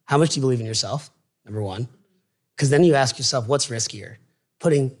 how much do you believe in yourself? Number one. Because then you ask yourself, what's riskier?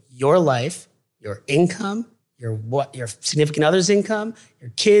 Putting your life, your income, your significant other's income,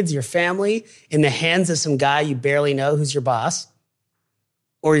 your kids, your family in the hands of some guy you barely know who's your boss,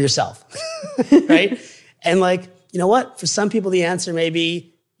 or yourself, right? And like, you know what? For some people, the answer may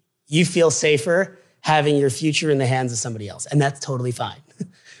be you feel safer having your future in the hands of somebody else, and that's totally fine.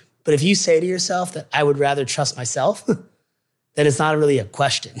 But if you say to yourself that I would rather trust myself, then it's not really a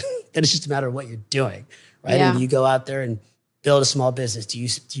question. Then it's just a matter of what you're doing, right? Yeah. And you go out there and build a small business. Do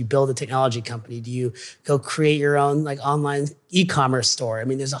you build a technology company? Do you go create your own like online e-commerce store? I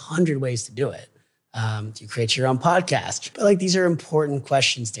mean, there's 100 ways to do it. Do you create your own podcast? But like, these are important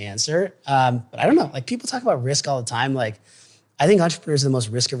questions to answer. But I don't know, like people talk about risk all the time. Like, I think entrepreneurs are the most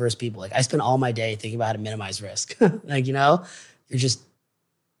risk averse people. Like I spend all my day thinking about how to minimize risk. Like, you know, you're just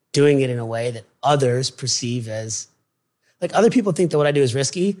doing it in a way that others perceive as, like other people think that what I do is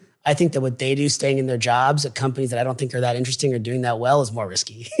risky. I think that what they do, staying in their jobs at companies that I don't think are that interesting or doing that well, is more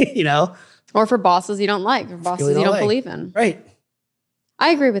risky, you know? Or for bosses you don't like, or bosses you don't believe in. Right. I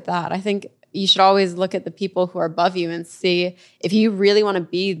agree with that. I think you should always look at the people who are above you and see if you really want to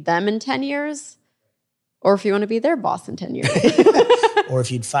be them in 10 years or if you want to be their boss in 10 years. Or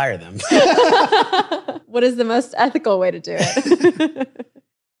if you'd fire them. What is the most ethical way to do it?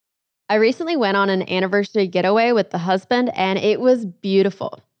 I recently went on an anniversary getaway with the husband, and it was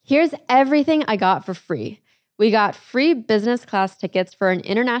beautiful. Here's everything I got for free. We got free business class tickets for an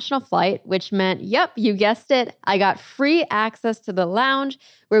international flight, which meant, yep, you guessed it, I got free access to the lounge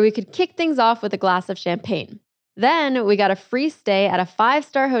where we could kick things off with a glass of champagne. Then we got a free stay at a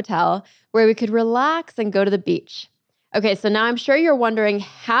 5-star hotel where we could relax and go to the beach. Okay, so now I'm sure you're wondering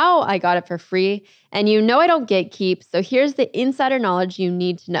how I got it for free, and you know I don't gatekeep, so here's the insider knowledge you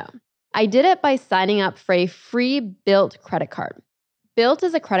need to know. I did it by signing up for a free Bilt credit card. Bilt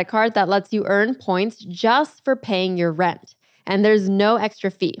is a credit card that lets you earn points just for paying your rent, and there's no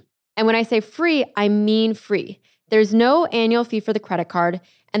extra fee. And when I say free, I mean free. There's no annual fee for the credit card,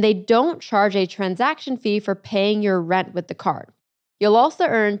 and they don't charge a transaction fee for paying your rent with the card. You'll also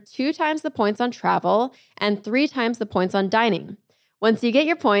earn 2 times the points on travel and 3 times the points on dining. Once you get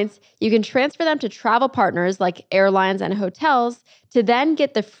your points, you can transfer them to travel partners like airlines and hotels to then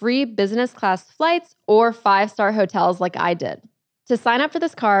get the free business class flights or 5-star hotels like I did. To sign up for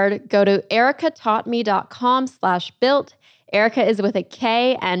this card, go to ericataughtme.com/built. Erica is with a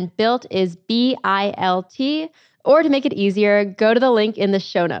K and Bilt is BILT. Or to make it easier, go to the link in the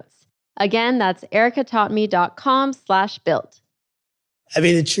show notes. Again, that's ericataughtme.com/built. I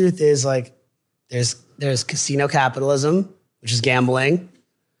mean, the truth is like there's casino capitalism, which is gambling.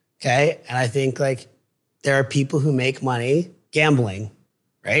 Okay. And I think like there are people who make money gambling,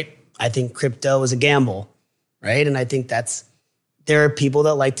 right? I think crypto is a gamble, right? And I think there are people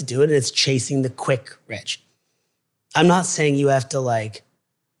that like to do it and it's chasing the quick rich. I'm not saying you have to like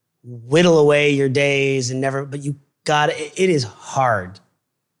whittle away your days and never, but it is hard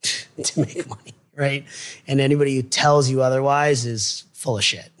to make money, right? And anybody who tells you otherwise is full of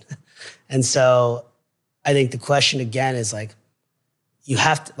shit. And so I think the question again is like, you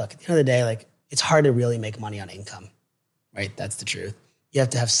have to, look, at the end of the day, like it's hard to really make money on income, right? That's the truth. You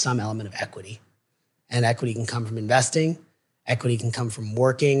have to have some element of equity. And equity can come from investing. Equity can come from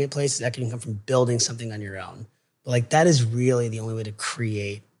working at places. Equity can come from building something on your own. But like that is really the only way to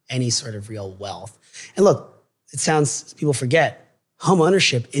create any sort of real wealth. And look, people forget, home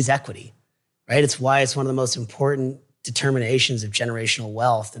ownership is equity, right? It's why it's one of the most important determinations of generational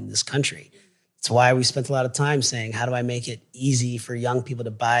wealth in this country. It's why we spent a lot of time saying, how do I make it easy for young people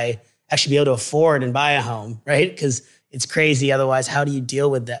to actually be able to afford and buy a home, right? Because it's crazy. Otherwise, how do you deal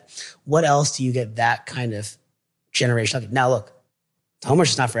with that? What else do you get that kind of generational? Now, look, home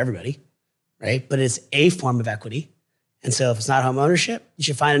ownership is not for everybody, right? But it's a form of equity. And so if it's not home ownership, you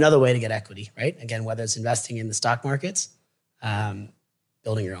should find another way to get equity, right? Again, whether it's investing in the stock markets,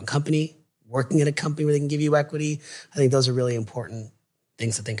 building your own company, working at a company where they can give you equity. I think those are really important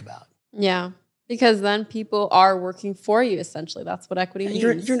things to think about. Yeah. Because then people are working for you, essentially. That's what equity means.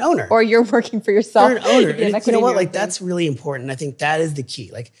 You're an owner. Or you're working for yourself. You're an owner. You know what? Like, that's really important. I think that is the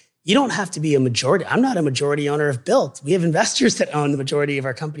key. Like, you don't have to be a majority. I'm not a majority owner of Bilt. We have investors that own the majority of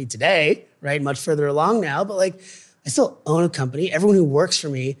our company today, right? Much further along now. But like, I still own a company. Everyone who works for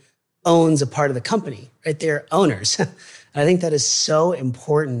me owns a part of the company, right? They're owners. And I think that is so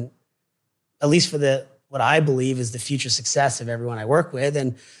important, at least for what I believe is the future success of everyone I work with.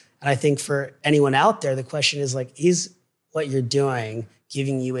 And I think for anyone out there, the question is like, is what you're doing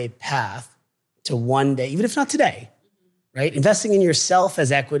giving you a path to one day, even if not today, right? Investing in yourself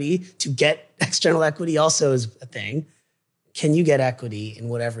as equity to get external equity also is a thing. Can you get equity in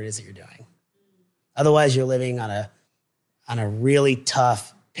whatever it is that you're doing? Otherwise, you're living on a really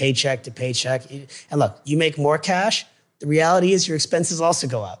tough paycheck to paycheck. And look, you make more cash. The reality is your expenses also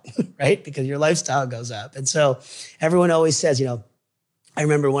go up, right? Because your lifestyle goes up. And so everyone always says, I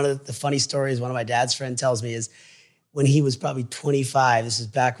remember one of the funny stories one of my dad's friend tells me is when he was probably 25, this is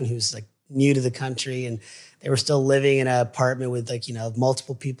back when he was like new to the country and they were still living in an apartment with like,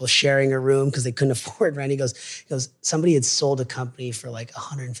 multiple people sharing a room because they couldn't afford rent. He goes, somebody had sold a company for like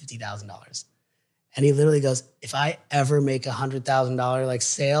 $150,000. And he literally goes, if I ever make $100,000 like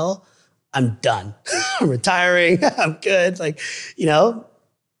sale, I'm done. I'm retiring. I'm good. Like, $40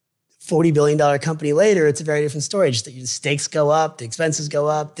 billion company later, it's a very different story. Just the stakes go up, the expenses go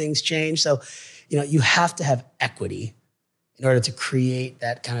up, things change. So, you have to have equity in order to create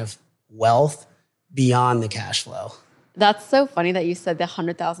that kind of wealth beyond the cash flow. That's so funny that you said the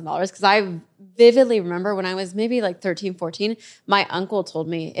 $100,000 because I vividly remember when I was maybe like 13, 14, my uncle told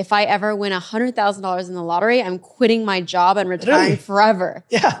me if I ever win $100,000 in the lottery, I'm quitting my job and retiring forever.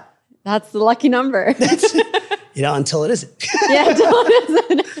 Yeah. That's the lucky number. Until it isn't. Yeah, until it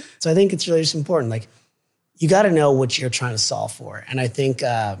isn't. So I think it's really just important. Like, you got to know what you're trying to solve for. And I think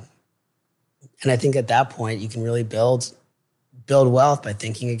at that point, you can really build wealth by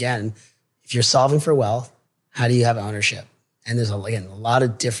thinking, again, if you're solving for wealth, how do you have ownership? And there's, again, a lot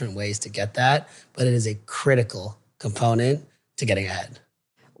of different ways to get that, but it is a critical component to getting ahead.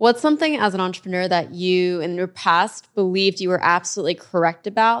 What's something as an entrepreneur that you in your past believed you were absolutely correct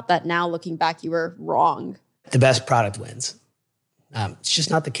about that now looking back you were wrong? The best product wins. It's just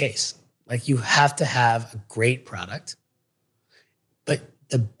not the case. Like, you have to have a great product, but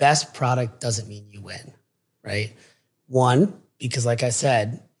the best product doesn't mean you win, right? One, because like I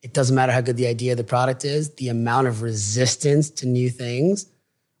said, it doesn't matter how good the idea of the product is, the amount of resistance to new things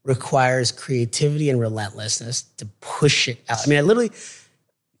requires creativity and relentlessness to push it out. I mean,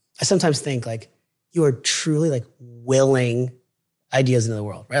 I sometimes think like you are truly like willing ideas into the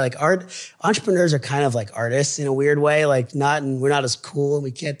world, right? Like entrepreneurs are kind of like artists in a weird way, like we're not as cool and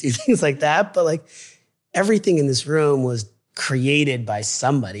we can't do things like that. But like everything in this room was created by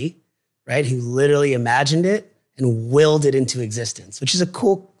somebody, right? Who literally imagined it and willed it into existence, which is a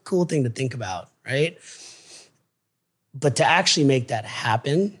cool thing to think about, right? But to actually make that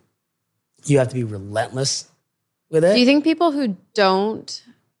happen, you have to be relentless with it. Do you think people who don't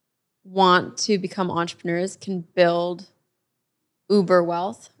want to become entrepreneurs can build uber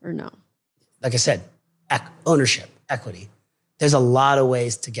wealth or no? Like I said, ownership, equity. There's a lot of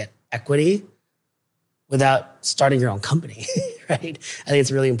ways to get equity without starting your own company, right? I think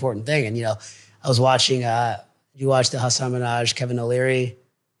it's a really important thing. And, I was watching, you watched the Hassan Minhaj, Kevin O'Leary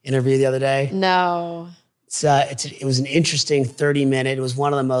interview the other day? No. It was an interesting 30-minute. It was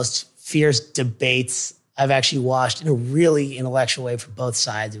one of the most fierce debates I've actually watched in a really intellectual way for both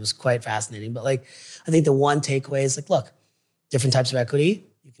sides. It was quite fascinating. But I think the one takeaway is look, different types of equity.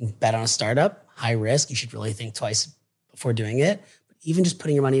 You can bet on a startup, high risk. You should really think twice before doing it. But even just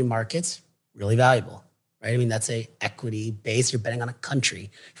putting your money in markets, really valuable, right? I mean, that's a equity base. You're betting on a country,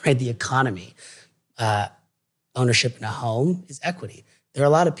 right? The economy. Ownership in a home is equity. There are a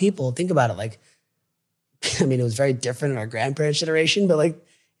lot of people, think about it, it was very different in our grandparents' generation, but if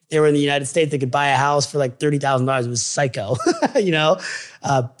they were in the United States, they could buy a house for $30,000. It was psycho,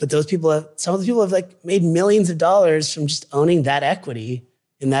 But some of the people have made millions of dollars from just owning that equity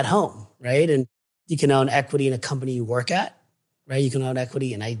in that home, right? And you can own equity in a company you work at, right? You can own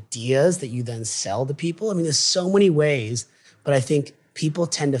equity in ideas that you then sell to people. I mean, there's so many ways, but I think people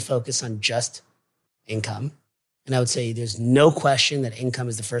tend to focus on just income. And I would say there's no question that income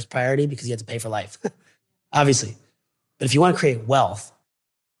is the first priority because you have to pay for life, obviously. But if you want to create wealth,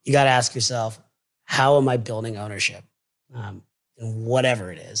 you got to ask yourself, how am I building ownership in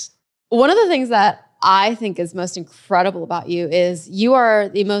whatever it is? One of the things that I think is most incredible about you is you are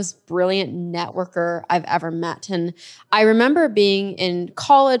the most brilliant networker I've ever met. And I remember being in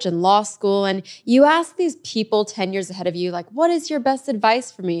college and law school, and you asked these people 10 years ahead of you, what is your best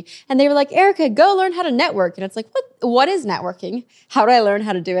advice for me? And they were like, Erica, go learn how to network. And it's what is networking? How do I learn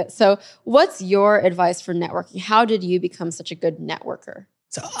how to do it? So what's your advice for networking? How did you become such a good networker?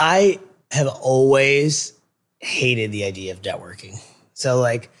 So I have always hated the idea of networking. So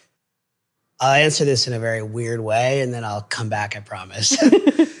I'll answer this in a very weird way and then I'll come back, I promise.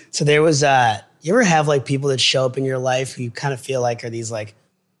 So there was, you ever have people that show up in your life who you kind of feel are these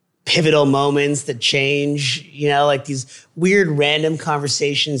pivotal moments that change, these weird random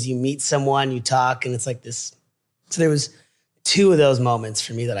conversations. You meet someone, you talk, and it's this. So there was two of those moments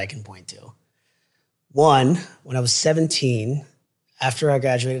for me that I can point to. One, when I was 17, after I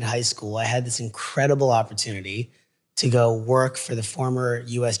graduated high school, I had this incredible opportunity to go work for the former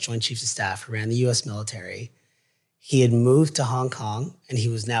U.S. Joint Chiefs of Staff who ran the U.S. military. He had moved to Hong Kong, and he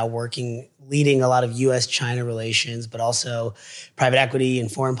was now leading a lot of U.S.-China relations, but also private equity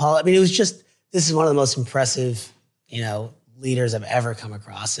and foreign policy. I mean, this is one of the most impressive, leaders I've ever come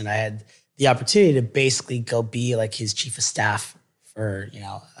across. And I had the opportunity to basically go be his chief of staff for,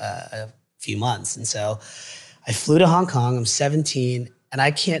 a few months. And so I flew to Hong Kong. I'm 17. And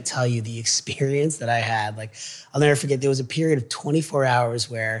I can't tell you the experience that I had. I'll never forget, there was a period of 24 hours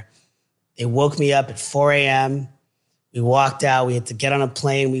where they woke me up at 4 a.m. We walked out. We had to get on a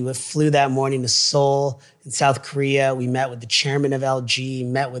plane. We flew that morning to Seoul in South Korea. We met with the chairman of LG,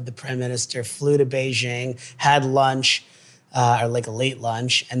 met with the prime minister, flew to Beijing, had lunch, or a late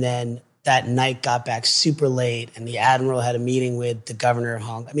lunch. And then that night got back super late, and the admiral had a meeting with the governor of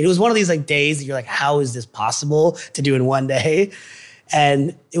Hong Kong. I mean, it was one of these days that you're how is this possible to do in one day?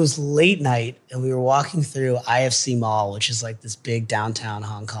 And it was late night, and we were walking through IFC Mall, which is this big downtown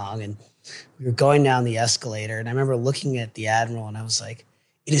Hong Kong. And we were going down the escalator, and I remember looking at the admiral, and I was like,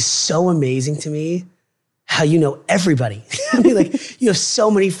 it is so amazing to me how you know everybody. I mean, you have so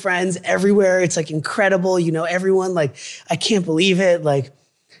many friends everywhere. It's incredible. You know everyone. I can't believe it.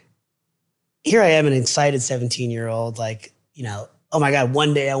 Here I am, an excited 17-year-old, oh my God,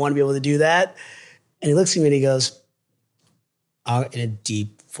 one day I want to be able to do that. And he looks at me and he goes, in a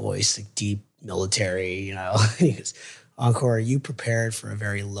deep voice, deep military, and he goes, Encore, are you prepared for a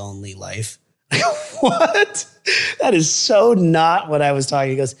very lonely life? I go, what? That is so not what I was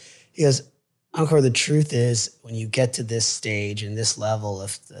talking. He goes, Encore, the truth is when you get to this stage and this level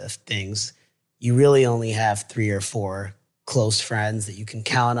of things, you really only have 3 or 4 close friends that you can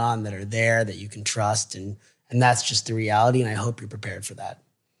count on, that are there, that you can trust. And that's just the reality. And I hope you're prepared for that.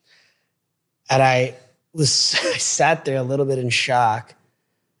 And I sat there a little bit in shock.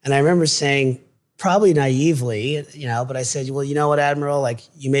 And I remember saying, probably naively, but I said, well, you know what, Admiral,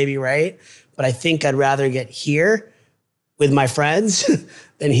 you may be right, but I think I'd rather get here with my friends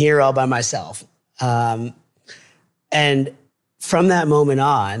than here all by myself. And from that moment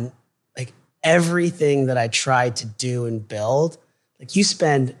on, everything that I tried to do and build, you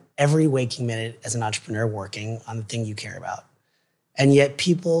spend every waking minute as an entrepreneur working on the thing you care about. And yet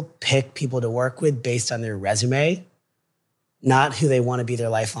people pick people to work with based on their resume, not who they want to be their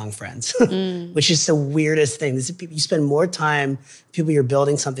lifelong friends, which is the weirdest thing. This is people, you spend more time with people you're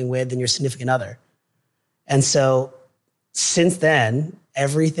building something with than your significant other. And so since then,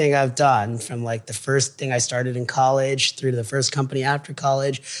 everything I've done, from like the first thing I started in college through to the first company after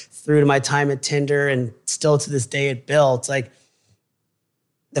college, through to my time at Tinder and still to this day at Bilt, like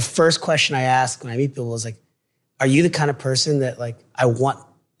the first question I ask when I meet people is like, are you the kind of person that like I want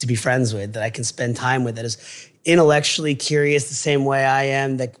to be friends with, that I can spend time with, that is intellectually curious the same way I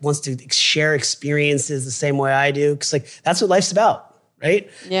am, that wants to share experiences the same way I do? Because like that's what life's about,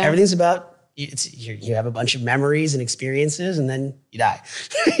 right? Yeah. Everything's about you have a bunch of memories and experiences, and then you die.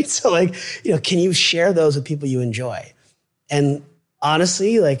 So like, can you share those with people you enjoy? And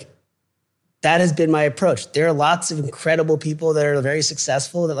honestly, like that has been my approach. There are lots of incredible people that are very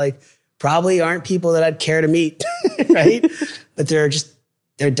successful that like probably aren't people that I'd care to meet, right? But there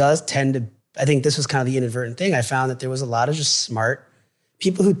does tend to, I think this was kind of the inadvertent thing. I found that there was a lot of just smart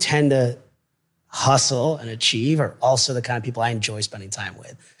people who tend to hustle and achieve are also the kind of people I enjoy spending time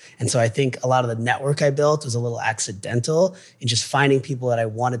with. And so I think a lot of the network I built was a little accidental in just finding people that I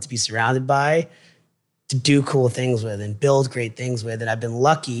wanted to be surrounded by, to do cool things with and build great things with. And I've been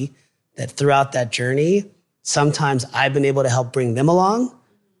lucky that throughout that journey, sometimes I've been able to help bring them along.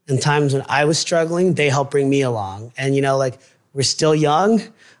 And times when I was struggling, they helped bring me along. And, like we're still young.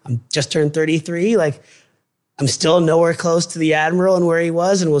 I'm just turned 33. Like I'm still nowhere close to the Admiral and where he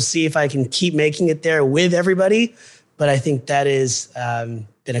was. And we'll see if I can keep making it there with everybody. But I think that is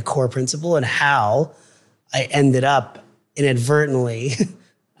been a core principle in how I ended up inadvertently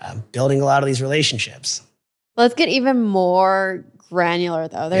building a lot of these relationships. Let's get even more granular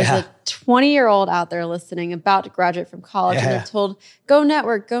though. There's a 20-year-old out there listening, about to graduate from college, and they're told, go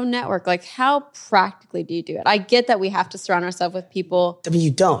network. Like, how practically do you do it? I get that we have to surround ourselves with people. I mean,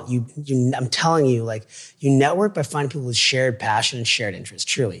 you don't. I'm telling you, like, you network by finding people with shared passion and shared interest,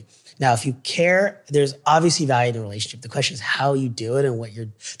 truly. Now, if you care, there's obviously value in a relationship. The question is how you do it and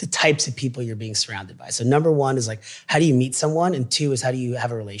the types of people you're being surrounded by. So number one is like, how do you meet someone? And two is how do you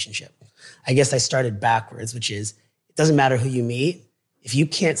have a relationship? I guess I started backwards, which is, it doesn't matter who you meet. If you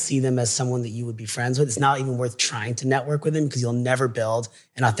can't see them as someone that you would be friends with, it's not even worth trying to network with them, because you'll never build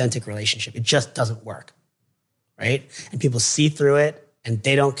an authentic relationship. It just doesn't work, right? And people see through it, and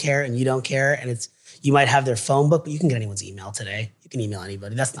they don't care, and you don't care. And you might have their phone book, but you can get anyone's email today. You can email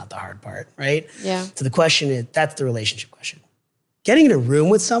anybody. That's not the hard part, right? Yeah. So the question is, that's the relationship question. Getting in a room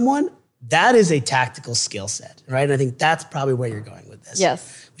with someone, that is a tactical skill set, right? And I think that's probably where you're going with this.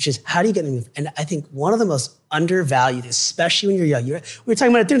 Yes. Which is, how do you get in? And I think one of the most undervalued, especially when you're young, we were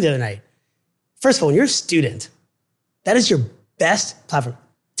talking about it the other night. First of all, when you're a student, that is your best platform.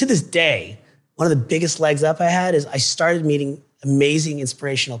 To this day, one of the biggest legs up I had is I started meeting amazing,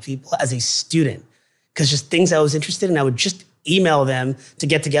 inspirational people as a student, because just things I was interested in, I would just email them to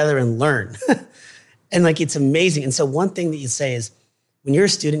get together and learn. And like, it's amazing. And so one thing that you say is, when you're a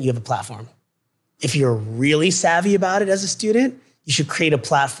student, you have a platform. If you're really savvy about it as a student, you should create a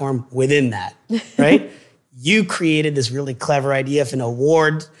platform within that, right? You created this really clever idea of an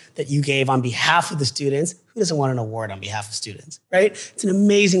award that you gave on behalf of the students. Who doesn't want an award on behalf of students, right? It's an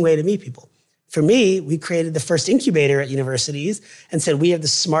amazing way to meet people. For me, we created the first incubator at universities and said, we have the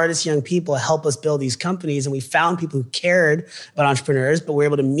smartest young people, help us build these companies. And we found people who cared about entrepreneurs, but we're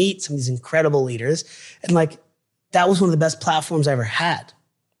able to meet some of these incredible leaders. And like, that was one of the best platforms I ever had,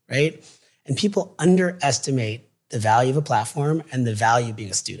 right? And people underestimate the value of a platform and the value of being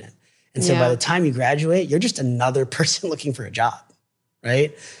a student. And so by the time you graduate, you're just another person looking for a job,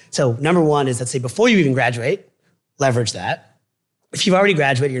 right? So number one is, let's say before you even graduate, leverage that. If you've already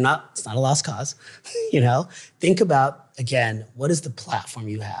graduated, it's not a lost cause, Think about, again, what is the platform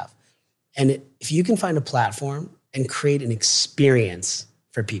you have? And if you can find a platform and create an experience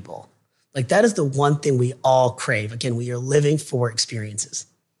for people, like that is the one thing we all crave. Again, we are living for experiences,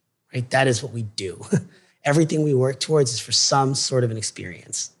 right? That is what we do. Everything we work towards is for some sort of an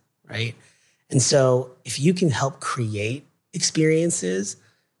experience, right? And so if you can help create experiences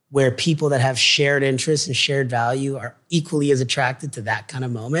where people that have shared interests and shared value are equally as attracted to that kind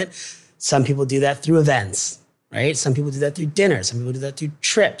of moment. Some people do that through events, right? Some people do that through dinner. Some people do that through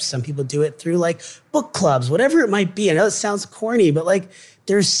trips. Some people do it through like book clubs, whatever it might be. I know it sounds corny, but like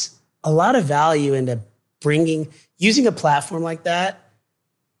there's a lot of value into using a platform like that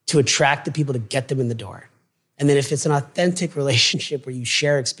to attract the people, to get them in the door. And then if it's an authentic relationship where you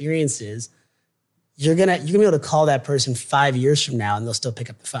share experiences, you're gonna be able to call that person 5 years from now and they'll still pick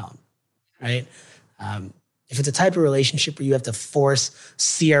up the phone, right? If it's a type of relationship where you have to force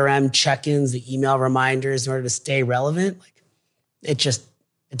CRM check-ins, the email reminders in order to stay relevant, like it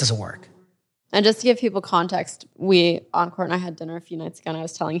doesn't work. And just to give people context, Encore and I had dinner a few nights ago, and I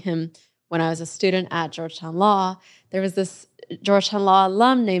was telling him when I was a student at Georgetown Law, there was this Georgetown Law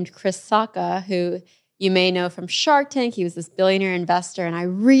alum named Chris Sacca, who you may know from Shark Tank. He was this billionaire investor, and I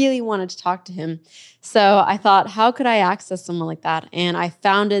really wanted to talk to him. So I thought, how could I access someone like that? And I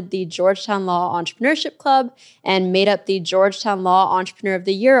founded the Georgetown Law Entrepreneurship Club and made up the Georgetown Law Entrepreneur of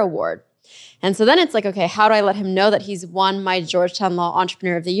the Year Award. And so then it's like, okay, how do I let him know that he's won my Georgetown Law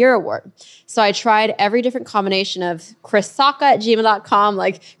Entrepreneur of the Year award? So I tried every different combination of chrissacca@gmail.com,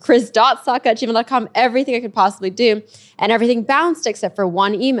 like chris.sacca@gmail.com, everything I could possibly do. And everything bounced except for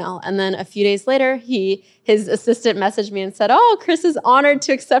one email. And then a few days later, his assistant messaged me and said, oh, Chris is honored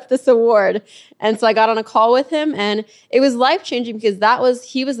to accept this award. And so I got on a call with him, and it was life-changing because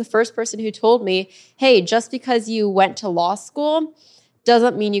he was the first person who told me, hey, just because you went to law school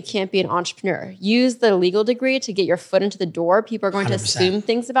doesn't mean you can't be an entrepreneur. Use the legal degree to get your foot into the door. People are going 100%. To assume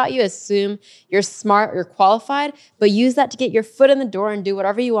things about you, assume you're smart, you're qualified, but use that to get your foot in the door and do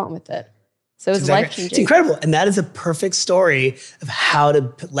whatever you want with it. So it was life-changing. It's incredible. And that is a perfect story of how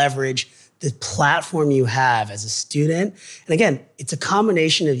to leverage the platform you have as a student. And again, it's a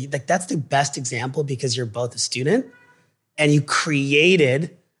combination of, like, that's the best example because you're both a student and you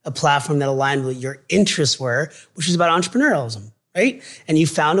created a platform that aligned with what your interests were, which is about entrepreneurialism. Right? And you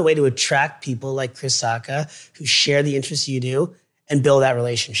found a way to attract people like Chris Sacca who share the interests you do and build that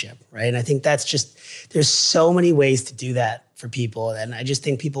relationship, right? And I think there's so many ways to do that for people. And I just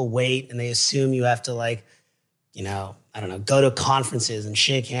think people wait and they assume you have to go to conferences and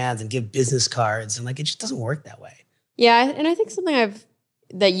shake hands and give business cards. And it just doesn't work that way. Yeah. And I think something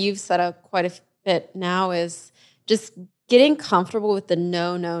that you've set up quite a bit now is just getting comfortable with the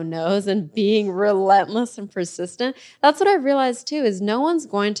no's and being relentless and persistent. That's what I realized too, is no one's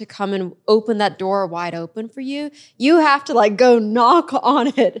going to come and open that door wide open for you. You have to go knock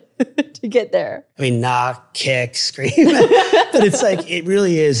on it to get there. I mean, knock, kick, scream. But it's it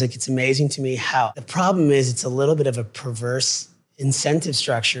really is it's amazing to me how the problem is it's a little bit of a perverse incentive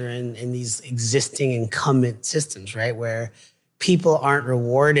structure in these existing incumbent systems, right? Where people aren't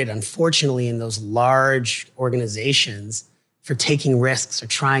rewarded, unfortunately, in those large organizations for taking risks or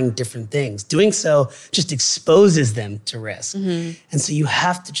trying different things. Doing so just exposes them to risk. Mm-hmm. And so you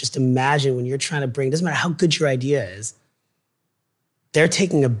have to just imagine when you're trying to doesn't matter how good your idea is, they're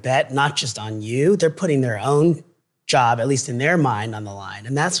taking a bet not just on you, they're putting their own job, at least in their mind, on the line.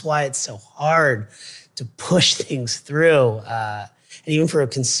 And that's why it's so hard to push things through. And even for a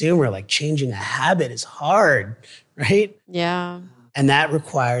consumer, changing a habit is hard, right? Yeah. And that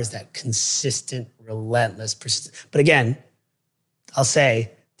requires that consistent, relentless persistence. But again, I'll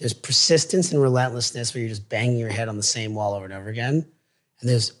say there's persistence and relentlessness where you're just banging your head on the same wall over and over again. And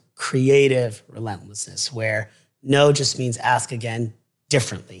there's creative relentlessness where no just means ask again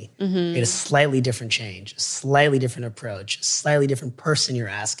differently. Mm-hmm. Get a slightly different change, a slightly different approach, a slightly different person you're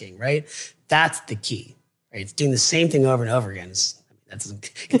asking, right? That's the key, right? It's doing the same thing over and over again. That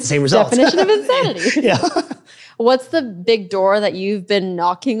doesn't get the same results. Definition of insanity. Yeah. What's the big door that you've been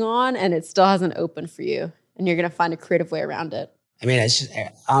knocking on and it still hasn't opened for you and you're going to find a creative way around it? I mean, it's just,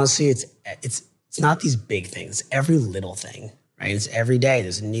 honestly, it's not these big things. It's every little thing, right? It's every day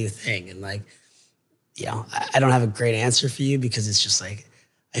there's a new thing. And I don't have a great answer for you because it's just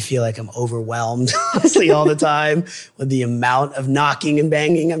I feel like I'm overwhelmed, honestly, all the time with the amount of knocking and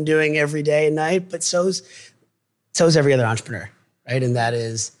banging I'm doing every day and night. But so's every other entrepreneur, right? And that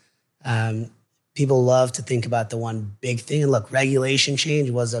is, people love to think about the one big thing. And look, regulation change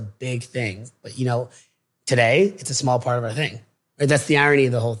was a big thing. But, today it's a small part of our thing. Right? That's the irony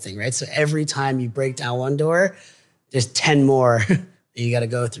of the whole thing, right? So every time you break down one door, there's 10 more that you got to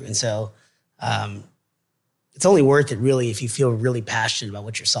go through. And so it's only worth it really if you feel really passionate about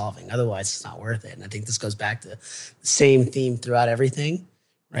what you're solving. Otherwise, it's not worth it. And I think this goes back to the same theme throughout everything,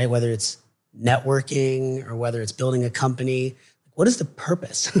 right? Whether it's networking or whether it's building a company, what is the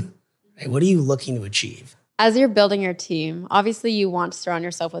purpose? Right? What are you looking to achieve? As you're building your team, obviously you want to surround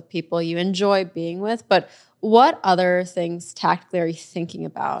yourself with people you enjoy being with, but what other things tactically are you thinking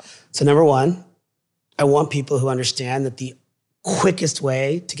about? So number one, I want people who understand that the quickest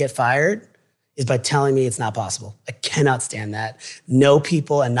way to get fired is by telling me it's not possible. I cannot stand that. No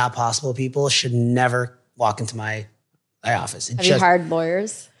people and not possible people should never walk into my office. Have you hired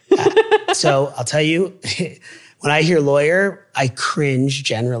lawyers? So I'll tell you, when I hear lawyer, I cringe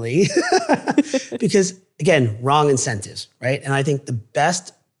generally because, again, wrong incentives, right? And I think the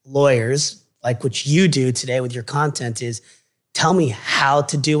best lawyers, like what you do today with your content, is tell me how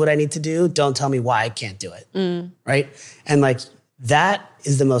to do what I need to do. Don't tell me why I can't do it. Right. And like that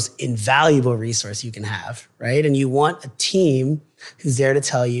is the most invaluable resource you can have. Right. And you want a team who's there to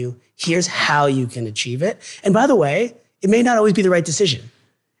tell you, here's how you can achieve it. And by the way, it may not always be the right decision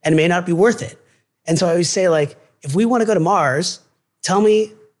and it may not be worth it. And so I always say, like, if we want to go to Mars, tell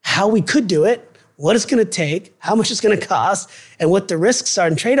me how we could do it, what it's going to take, how much it's going to cost, and what the risks are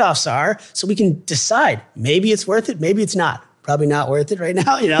and trade-offs are, so we can decide. Maybe it's worth it, maybe it's not. Probably not worth it right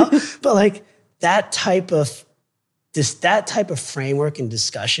now, you know? But like that type of framework and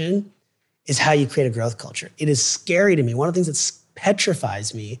discussion is how you create a growth culture. It is scary to me. One of the things that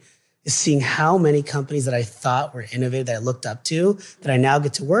petrifies me is seeing how many companies that I thought were innovative, that I looked up to, that I now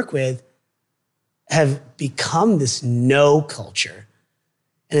get to work with, have become this no culture.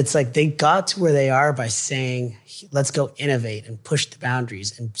 And it's like they got to where they are by saying, let's go innovate and push the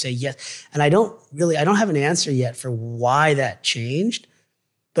boundaries and say yes. And I don't have an answer yet for why that changed.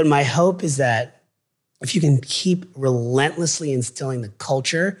 But my hope is that if you can keep relentlessly instilling the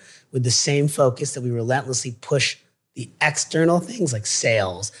culture with the same focus that we relentlessly push the external things like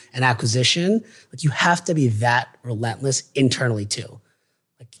sales and acquisition, like you have to be that relentless internally too.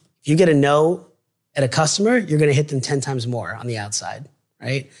 Like if you get a no at a customer, you're going to hit them 10 times more on the outside,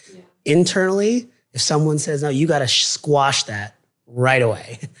 right? Yeah. Internally, if someone says no, you got to squash that right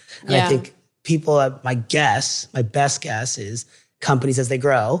away. And I think people, my best guess is companies as they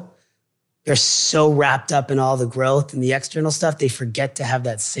grow, they're so wrapped up in all the growth and the external stuff, they forget to have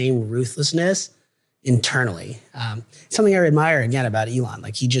that same ruthlessness internally. Something I admire again about Elon.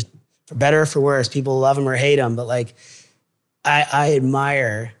 Like he just, for better or for worse, people love him or hate him, but like I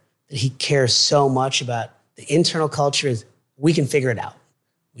admire that he cares so much about the internal culture. Is we can figure it out.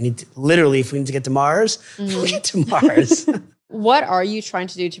 We need to, literally, if we need to get to Mars, we'll get to Mars. What are you trying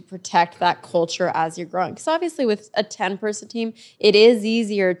to do to protect that culture as you're growing? Because obviously with a 10-person team, it is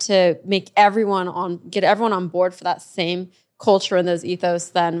easier to get everyone on board for that same culture and those ethos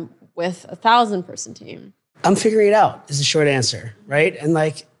than with a 1,000-person team. I'm figuring it out is the short answer, right? And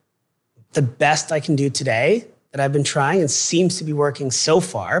like the best I can do today that I've been trying and seems to be working so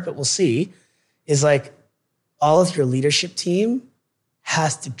far, but we'll see, is like all of your leadership team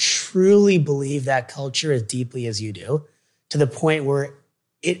has to truly believe that culture as deeply as you do, to the point where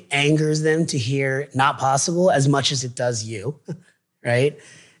it angers them to hear not possible as much as it does you, right?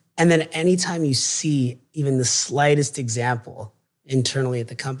 And then anytime you see even the slightest example internally at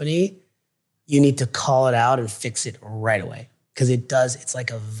the company, you need to call it out and fix it right away. Because it's like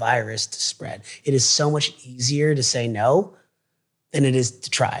a virus to spread. It is so much easier to say no than it is to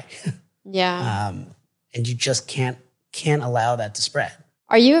try. Yeah. And you just can't allow that to spread.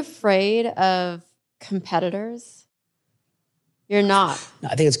 Are you afraid of competitors? You're not. No,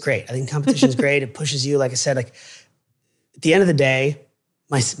 I think it's great. I think competition is great. It pushes you. Like I said, like at the end of the day,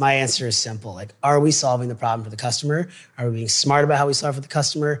 my answer is simple. Like, are we solving the problem for the customer? Are we being smart about how we solve for the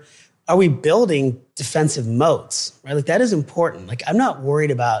customer? Are we building defensive moats, right? Like that is important. Like I'm not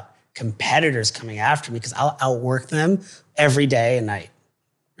worried about competitors coming after me because I'll outwork them every day and night,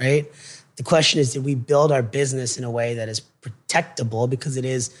 right? The question is, did we build our business in a way that is protectable because it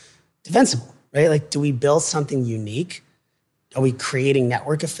is defensible, right? Like, do we build something unique? Are we creating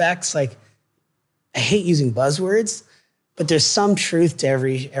network effects? Like, I hate using buzzwords, but there's some truth to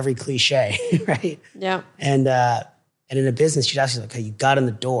every cliche, right? Yeah. And in a business, you'd ask yourself, okay, you got in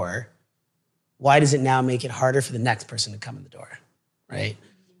the door. Why does it now make it harder for the next person to come in the door, right?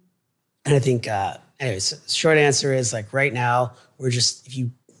 And I think, anyways, short answer is like right now, we're just, it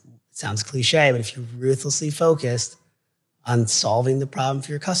sounds cliche, but if you're ruthlessly focused on solving the problem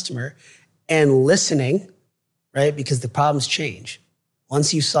for your customer and listening, right? Because the problems change.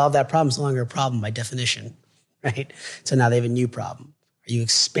 Once you solve that problem, it's no longer a problem by definition, right? So now they have a new problem. Are you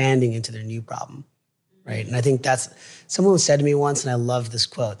expanding into their new problem, right? And I think someone said to me once, and I love this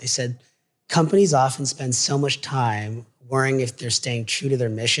quote. They said, companies often spend so much time worrying if they're staying true to their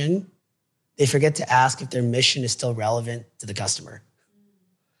mission, they forget to ask if their mission is still relevant to the customer,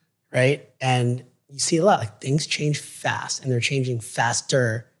 right? And you see a lot, like things change fast and they're changing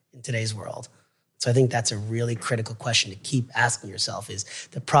faster in today's world. So I think that's a really critical question to keep asking yourself is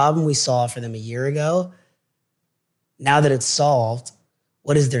the problem we solved for them a year ago, now that it's solved,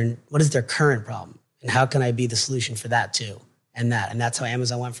 what is their current problem? And how can I be the solution for that too? And that's how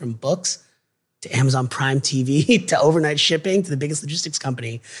Amazon went from books to Amazon Prime TV to overnight shipping to the biggest logistics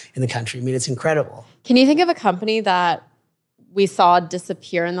company in the country. I mean, it's incredible. Can you think of a company that we saw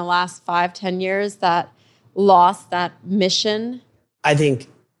disappear in the last 5-10 years that lost that mission? I think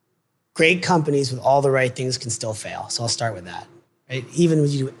great companies with all the right things can still fail. So I'll start with that. Right? Even when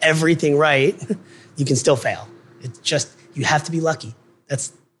you do everything right, you can still fail. You have to be lucky.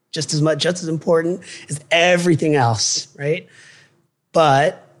 That's just as important as everything else, right?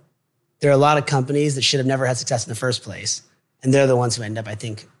 But there are a lot of companies that should have never had success in the first place. And they're the ones who end up, I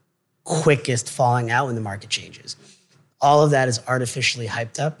think, quickest falling out when the market changes. All of that is artificially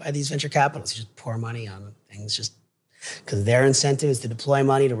hyped up by these venture capitalists who just pour money on things just because their incentive is to deploy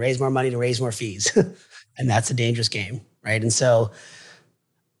money, to raise more fees. And that's a dangerous game, right? And so,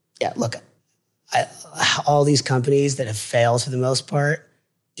 yeah, look, all these companies that have failed for the most part,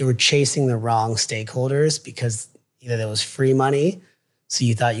 they were chasing the wrong stakeholders because either there was free money, so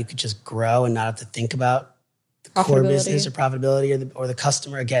you thought you could just grow and not have to think about the core business or profitability or the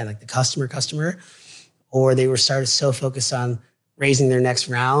customer, again, like the customer, or they were started so focused on raising their next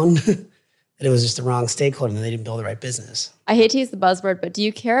round that it was just the wrong stakeholder and they didn't build the right business. I hate to use the buzzword, but do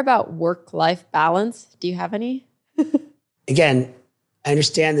you care about work-life balance? Do you have any? Again, I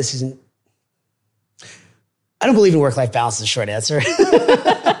understand this isn't, I don't believe in work-life balance is the short answer.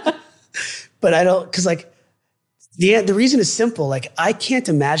 But I don't, because like the reason is simple. Like I can't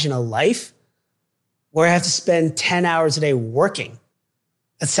imagine a life where I have to spend 10 hours a day working.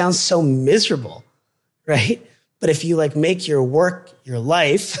 That sounds so miserable, right? But if you like make your work your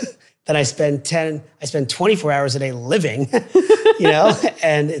life, then I spend 24 hours a day living,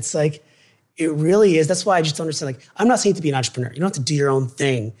 and it's like, it really is. That's why I just don't understand. Like, I'm not saying to be an entrepreneur. You don't have to do your own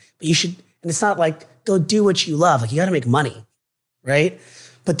thing, but you should, and it's not like go do what you love. Like you got to make money, right?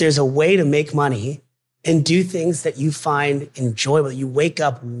 But there's a way to make money and do things that you find enjoyable, that you wake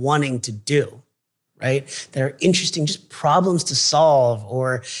up wanting to do, right? That are interesting, just problems to solve,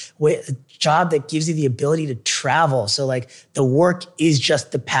 or a job that gives you the ability to travel. So like the work is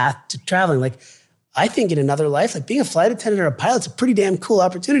just the path to traveling. Like I think in another life, like being a flight attendant or a pilot's a pretty damn cool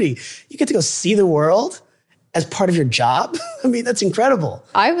opportunity. You get to go see the world as part of your job. I mean, that's incredible.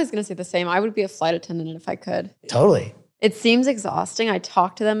 I was going to say the same. I would be a flight attendant if I could. Totally. It seems exhausting. I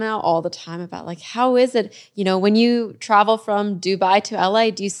talk to them now all the time about like, how is it, when you travel from Dubai to LA,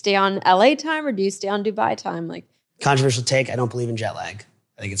 do you stay on LA time or do you stay on Dubai time? Like, controversial take. I don't believe in jet lag.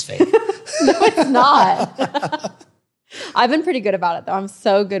 I think it's fake. No, it's not. I've been pretty good about it though. I'm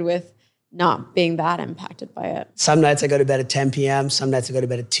so good with not being that impacted by it. Some nights I go to bed at 10 p.m. Some nights I go to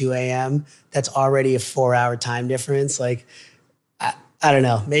bed at 2 a.m. That's already a 4-hour time difference. Like, I don't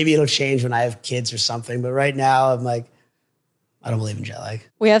know. Maybe it'll change when I have kids or something. But right now I'm like, I don't believe in jet lag.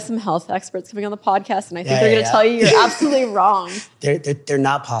 We have some health experts coming on the podcast, and I think they're going to tell you you're absolutely wrong. They're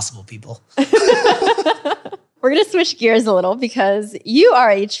not possible, people. We're going to switch gears a little because you are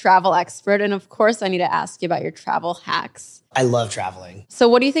a travel expert. And of course, I need to ask you about your travel hacks. I love traveling. So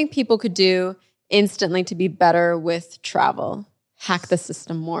what do you think people could do instantly to be better with travel? Hack the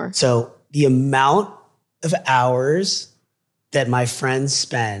system more. So the amount of hours that my friends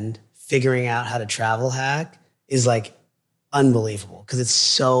spend figuring out how to travel hack is like unbelievable because it's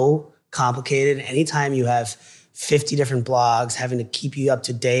so complicated. Anytime you have 50 different blogs having to keep you up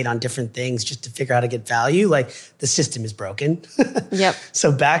to date on different things just to figure out how to get value, like the system is broken. Yep.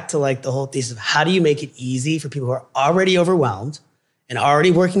 So back to like the whole thesis of how do you make it easy for people who are already overwhelmed and already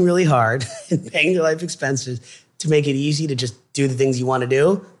working really hard and paying their life expenses to make it easy to just do the things you want to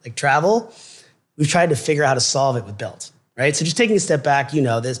do, like travel. We've tried to figure out how to solve it with Bilt, right? So just taking a step back, you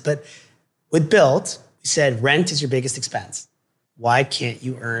know this, but with Bilt, we said rent is your biggest expense. Why can't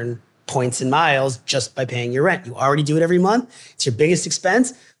you earn points and miles just by paying your rent? You already do it every month. It's your biggest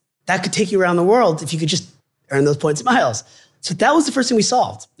expense. That could take you around the world if you could just earn those points and miles. So that was the first thing we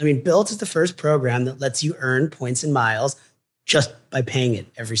solved. I mean, Bilt is the first program that lets you earn points and miles just by paying it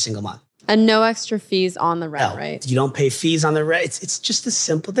every single month. And no extra fees on the rent, right? You don't pay fees on the rent. It's just a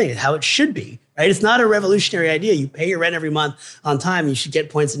simple thing. It's how it should be, right? It's not a revolutionary idea. You pay your rent every month on time, you should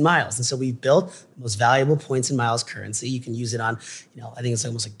get points and miles. And so we built the most valuable points and miles currency. You can use it on, I think it's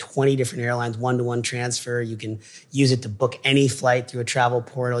almost like 20 different airlines, one-to-one transfer. You can use it to book any flight through a travel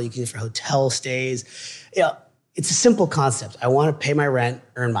portal. You can use it for hotel stays. It's a simple concept. I want to pay my rent,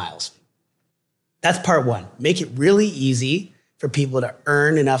 earn miles. That's part one. Make it really easy for people to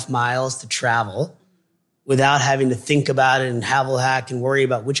earn enough miles to travel without having to think about it and hack and worry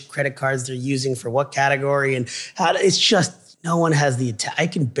about which credit cards they're using for what category and how it's just, no one has I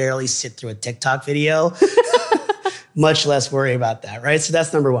can barely sit through a TikTok video, much less worry about that, right? So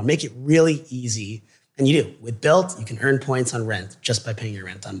that's number one, make it really easy. And you do. With Bilt, you can earn points on rent just by paying your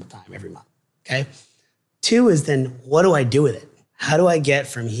rent on time every month, okay? Two is then, what do I do with it? How do I get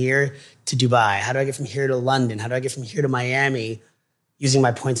from here to Dubai? How do I get from here to London? How do I get from here to Miami using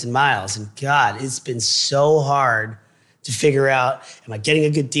my points and miles? And God, it's been so hard to figure out, am I getting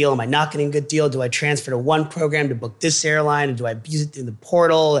a good deal? Am I not getting a good deal? Do I transfer to one program to book this airline? Or do I use it through the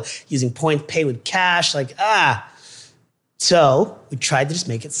portal using point pay with cash? So we tried to just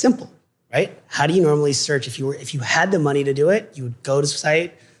make it simple, right? How do you normally search? If you had the money to do it, you would go to the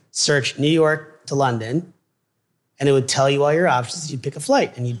site, search New York to London, and it would tell you all your options. You'd pick a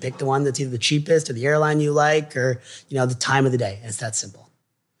flight, and you'd pick the one that's either the cheapest or the airline you like, or the time of the day. And it's that simple.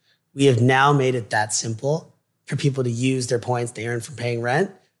 We have now made it that simple for people to use their points they earn from paying rent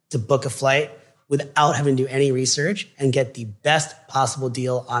to book a flight without having to do any research and get the best possible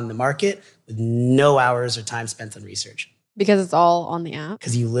deal on the market with no hours or time spent on research. Because it's all on the app?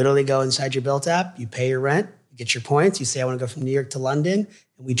 Because you literally go inside your Bilt app, you pay your rent, you get your points, you say, I want to go from New York to London,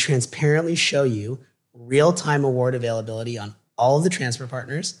 and we transparently show you real-time award availability on all of the transfer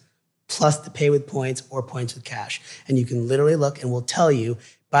partners, plus the pay with points or points with cash. And you can literally look, and we'll tell you,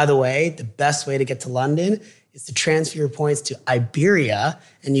 by the way, the best way to get to London is to transfer your points to Iberia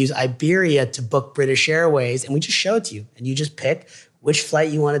and use Iberia to book British Airways. And we just show it to you. And you just pick which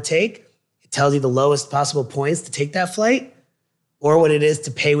flight you want to take. It tells you the lowest possible points to take that flight or what it is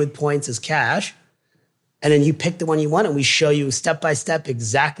to pay with points as cash. And then you pick the one you want, and we show you step by step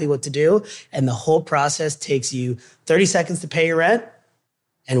exactly what to do. And the whole process takes you 30 seconds to pay your rent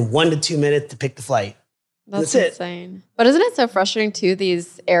and 1 to 2 minutes to pick the flight. That's insane. But isn't it so frustrating too?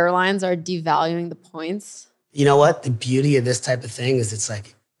 These airlines are devaluing the points. You know what? The beauty of this type of thing is it's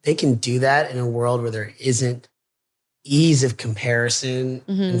like they can do that in a world where there isn't ease of comparison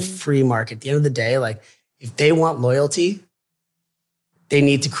and free market. At the end of the day, like if they want loyalty, they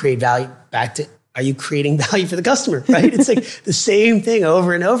need to create value back to, are you creating value for the customer, right? It's like the same thing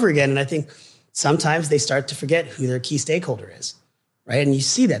over and over again. And I think sometimes they start to forget who their key stakeholder is, right? And you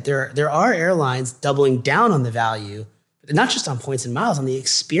see that there are airlines doubling down on the value, but not just on points and miles, on the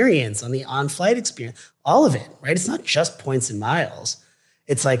experience, on the on-flight experience, all of it, right? It's not just points and miles.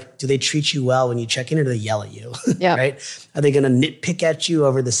 It's like, do they treat you well when you check in, or do they yell at you, right? Are they going to nitpick at you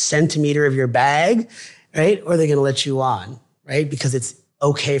over the centimeter of your bag, right? Or are they going to let you on, right? Because it's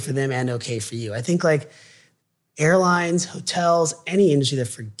okay for them and okay for you. I think like airlines, hotels, any industry that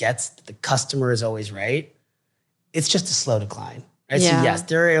forgets that the customer is always right, it's just a slow decline, right? Yeah. So yes,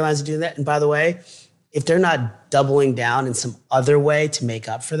 there are airlines that do that. And by the way, if they're not doubling down in some other way to make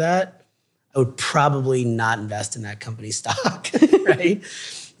up for that, I would probably not invest in that company's stock, right?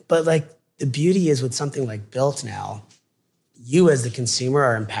 But like the beauty is with something like Bilt now, you as the consumer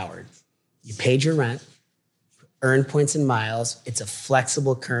are empowered. You paid your rent, earn points and miles. It's a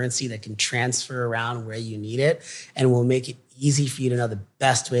flexible currency that can transfer around where you need it and will make it easy for you to know the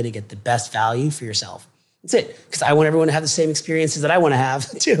best way to get the best value for yourself. That's it. Because I want everyone to have the same experiences that I want to have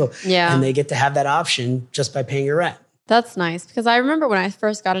too. Yeah. And they get to have that option just by paying your rent. That's nice, because I remember when I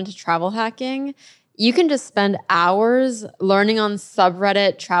first got into travel hacking, you can just spend hours learning on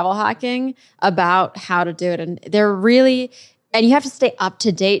subreddit travel hacking about how to do it. And and you have to stay up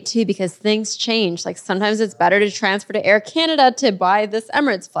to date too, because things change. Like sometimes it's better to transfer to Air Canada to buy this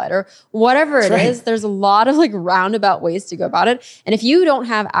Emirates flight or whatever it is. There's a lot of like roundabout ways to go about it. And if you don't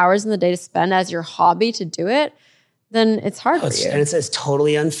have hours in the day to spend as your hobby to do it, then it's hard for you. And it's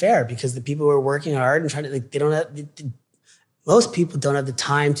totally unfair because the people who are working hard and trying to, like, most people don't have the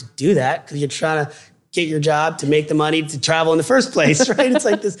time to do that because you're trying to get your job to make the money to travel in the first place, right? It's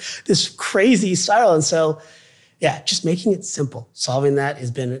like this crazy spiral. And so, yeah, just making it simple. Solving that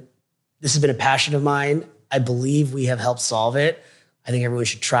has been a passion of mine. I believe we have helped solve it. I think everyone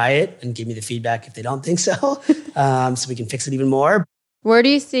should try it and give me the feedback if they don't think so, so we can fix it even more. Where do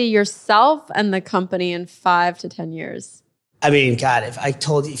you see yourself and the company in 5 to 10 years? I mean, God, if I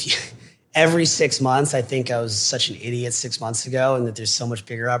told you, every 6 months, I think I was such an idiot 6 months ago and that there's so much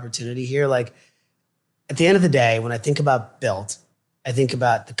bigger opportunity here. Like at the end of the day, when I think about Bilt, I think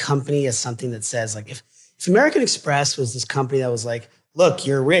about the company as something that says like, if American Express was this company that was like, look,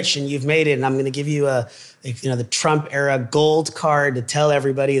 you're rich and you've made it, and I'm going to give you the Trump era gold card to tell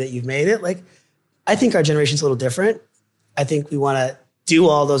everybody that you've made it. Like, I think our generation's a little different. I think we want to do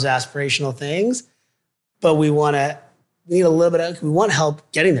all those aspirational things, but we need a little bit we want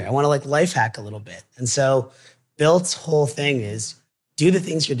help getting there. I want to like life hack a little bit. And so Bilt's whole thing is do the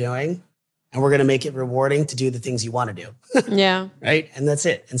things you're doing, and we're going to make it rewarding to do the things you want to do. Yeah. Right. And that's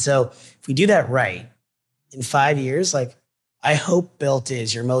it. And so if we do that right in 5 years, like I hope Bilt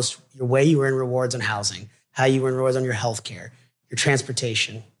is your way you earn rewards on housing, how you earn rewards on your healthcare, your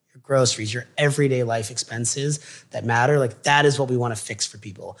transportation, your groceries, your everyday life expenses that matter. Like that is what we want to fix for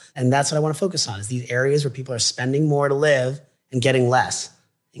people. And that's what I want to focus on is these areas where people are spending more to live and getting less.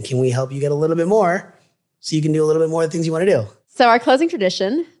 And can we help you get a little bit more so you can do a little bit more of the things you want to do? So our closing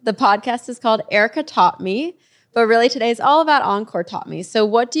tradition, the podcast is called Erica Taught Me, but really today is all about Encore Taught Me. So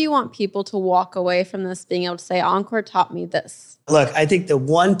what do you want people to walk away from this being able to say, Encore taught me this? Look, I think the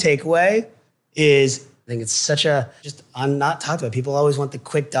one takeaway is think it's such a, just not talked about. People always want the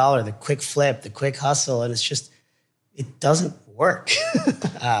quick dollar, the quick flip, the quick hustle. And it's just, it doesn't work.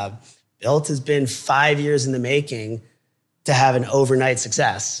 Bilt has been 5 years in the making to have an overnight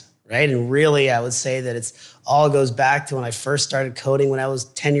success, right? And really, I would say that it's all goes back to when I first started coding when I was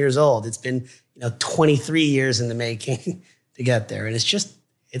 10 years old. It's been, 23 years in the making to get there. And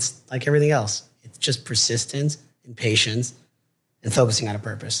it's like everything else. It's just persistence and patience and focusing on a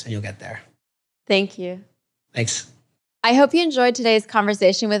purpose, and you'll get there. Thank you. Thanks. I hope you enjoyed today's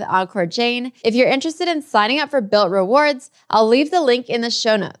conversation with Ankur Jain. If you're interested in signing up for Bilt Rewards, I'll leave the link in the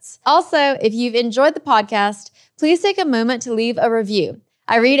show notes. Also, if you've enjoyed the podcast, please take a moment to leave a review.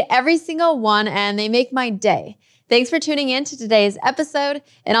 I read every single one and they make my day. Thanks for tuning in to today's episode,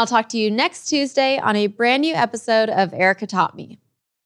 and I'll talk to you next Tuesday on a brand new episode of Erica Taught Me.